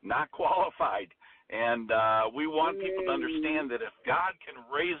 Not Qualified. And we want people to understand that if God can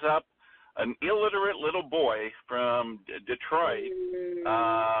raise up an illiterate little boy from Detroit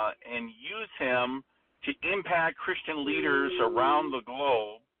and use him to impact Christian leaders around the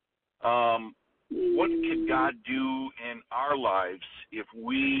globe, what could God do in our lives if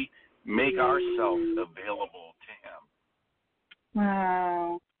we make ourselves available to Him?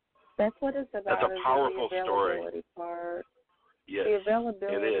 Wow. That's what it's about. That's a powerful story. Part. Yes, the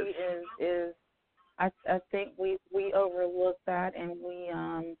availability it is I think we overlook that, and we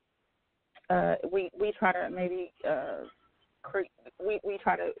try to maybe we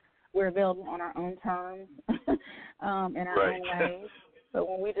try to, we're available on our own terms in our own ways. But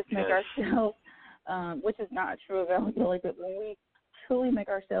when we just make ourselves, which is not true availability, but when we truly make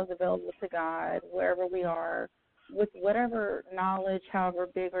ourselves available to God wherever we are, with whatever knowledge, however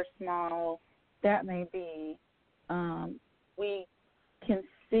big or small that may be, we can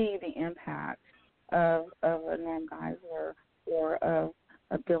see the impact of a Norm Geisler, or of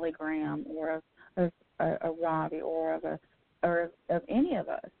a Billy Graham, or of a Robbie, or of any of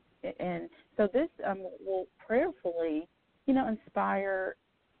us. And so this will prayerfully, inspire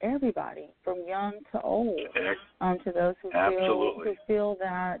everybody from young to old, to those who feel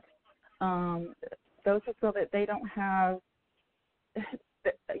that they don't have,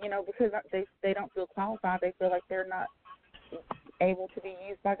 because they don't feel qualified, they feel like they're not able to be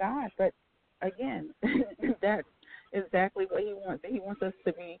used by God. But again, that's exactly what He wants. He wants us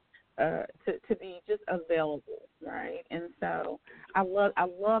to be just available, right? And so I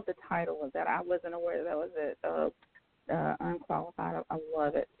love the title of that. I wasn't aware that was it. Unqualified. I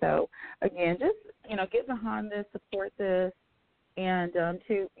love it. So again, just get behind this, support this, and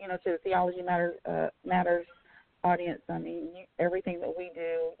to the Theology Matters audience. I mean, everything that we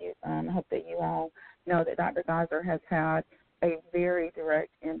do. I hope that you all know that Dr. Geisler has had a very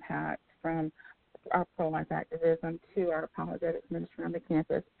direct impact from our pro-life activism to our apologetics ministry on the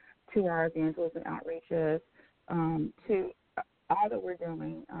campus, to our evangelism outreaches, to all that we're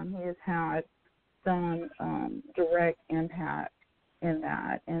doing. He has had some direct impact in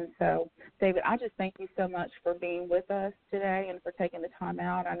that. And so, David, I just thank you so much for being with us today and for taking the time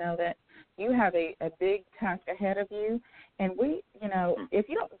out. I know that you have a big task ahead of you. And we, if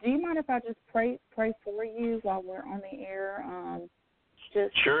you don't, do you mind if I just pray for you while we're on the air?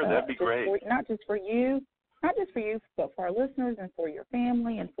 Sure, that'd be great. Not just for you, but for our listeners and for your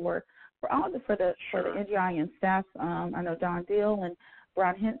family and for the NGIM staff. I know Don Deal and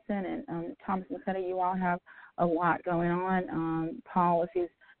Brad Henson and Thomas McCuddy, you all have a lot going on. Paul, if he's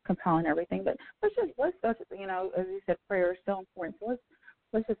compiling everything, but let's go to, as you said, prayer is so important. So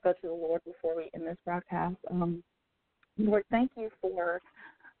let's just go to the Lord before we end this broadcast. Lord, thank you for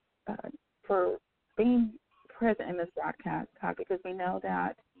being present in this broadcast, God, because we know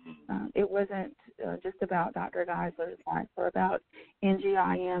that it wasn't just about Dr. Geisler's life or about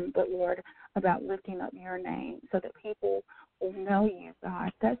NGIM, but, Lord, about lifting up your name so that people will know you,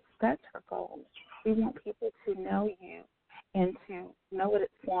 God. That's our goal. We want people to know you and to know what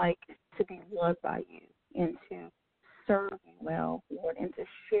it's like to be loved by you and to serve you well, Lord, and to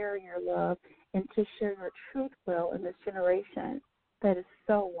share your love and to share your truth well in this generation that is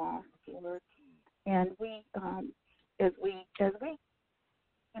so lost, Lord. And we, as we grieve,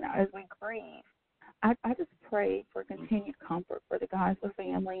 I just pray for continued comfort for the Geisler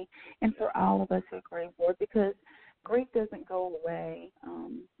family and for all of us who grieve, Lord, because grief doesn't go away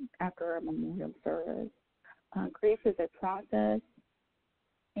after a memorial service. Grief is a process,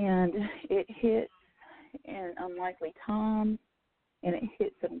 and it hits in unlikely times, and it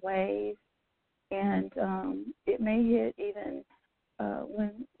hits in waves, and it may hit even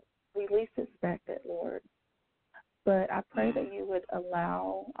when we least expect it, Lord. But I pray that you would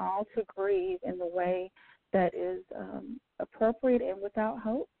allow all to grieve in the way that is appropriate and without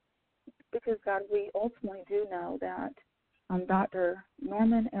hope, because, God, we ultimately do know that Dr.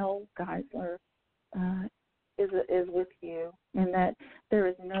 Norman L. Geisler is with you, and that there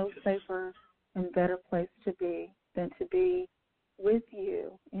is no safer and better place to be than to be with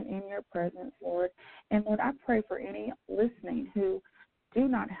you and in your presence, Lord. And, Lord, I pray for any listening who do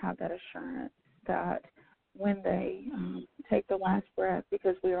not have that assurance that when they take the last breath,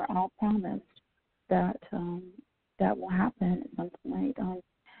 because we are all promised that that will happen at some point.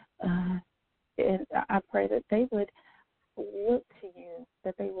 And I pray that they would look to you,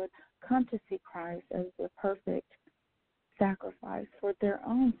 that they would come to see Christ as the perfect sacrifice for their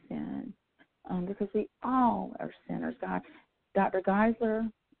own sin, because we all are sinners, God. Dr. Geisler,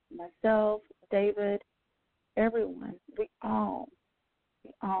 myself, David, everyone, we all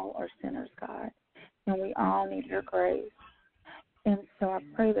are sinners, God, and we all need your grace. And so I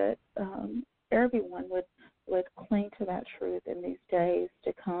pray that everyone would cling to that truth in these days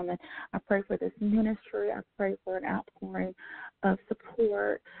to come. And I pray for this ministry. I pray for an outpouring of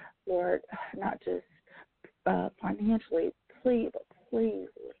support, Lord, not just financially, but please,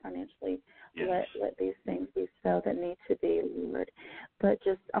 Lord, financially, yes. let these things be so that need to be, Lord. But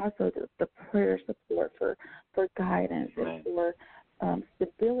just also the prayer support for guidance and for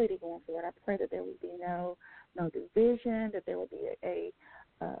stability going forward. I pray that there would be no division, that there would be a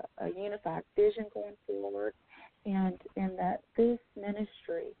unified vision going forward, and that this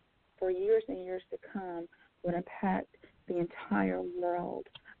ministry for years and years to come would impact the entire world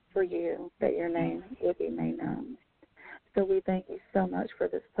for you, that your name would be made known. So we thank you so much for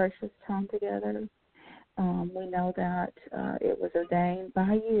this precious time together. We know that it was ordained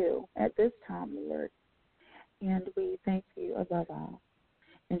by you at this time, Lord, and we thank you above all.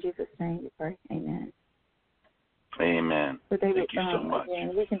 In Jesus' name we pray, amen. Amen. So David, thank you so much.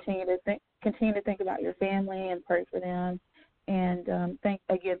 Again, we continue to think about your family and pray for them. And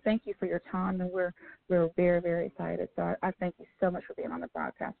thank you for your time, and we're very, very excited. So I thank you so much for being on the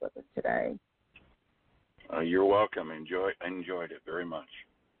broadcast with us today. You're welcome. Enjoyed it very much.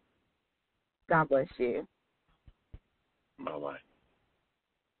 God bless you. Bye-bye.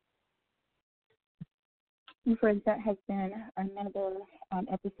 And friends, that has been another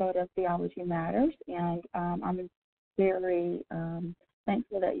episode of Theology Matters, and I'm very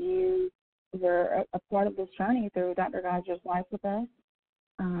thankful that you were a part of this journey through Dr. Geisler's life with us,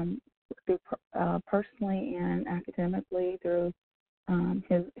 through personally and academically, through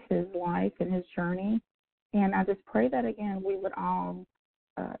his life and his journey. And I just pray that, again, we would all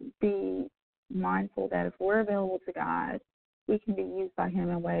be mindful that if we're available to God, we can be used by him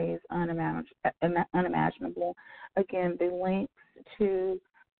in ways unimaginable. Again, the links to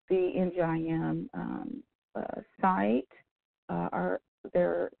the NGIM site are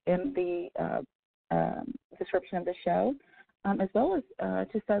there in the description of the show, as well as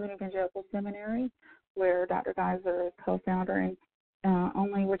to Southern Evangelical Seminary, where Dr. Geisler is co-founder and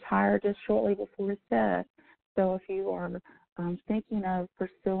only retired just shortly before his death. So if you are thinking of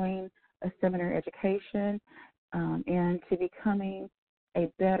pursuing a seminary education and to becoming a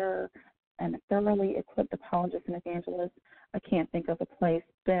better and thoroughly equipped apologist and evangelist, I can't think of a place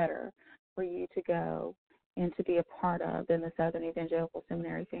better for you to go and to be a part of than the Southern Evangelical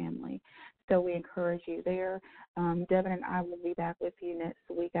Seminary family. So we encourage you there. Devin and I will be back with you next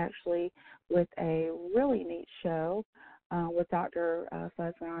week, actually, with a really neat show with Dr.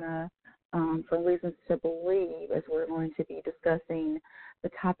 Fazrana from Reasons to Believe, as we're going to be discussing the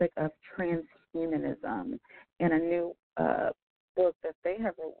topic of transhumanism in a new book that they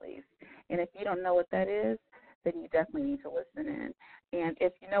have released. And if you don't know what that is, then you definitely need to listen in. And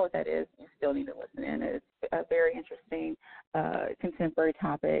if you know what that is, you still need to listen in. It's a very interesting contemporary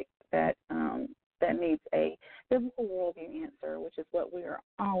topic that needs a biblical worldview answer, which is what we are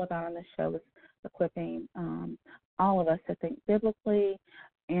all about on this show, is equipping all of us to think biblically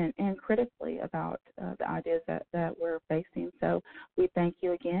and critically about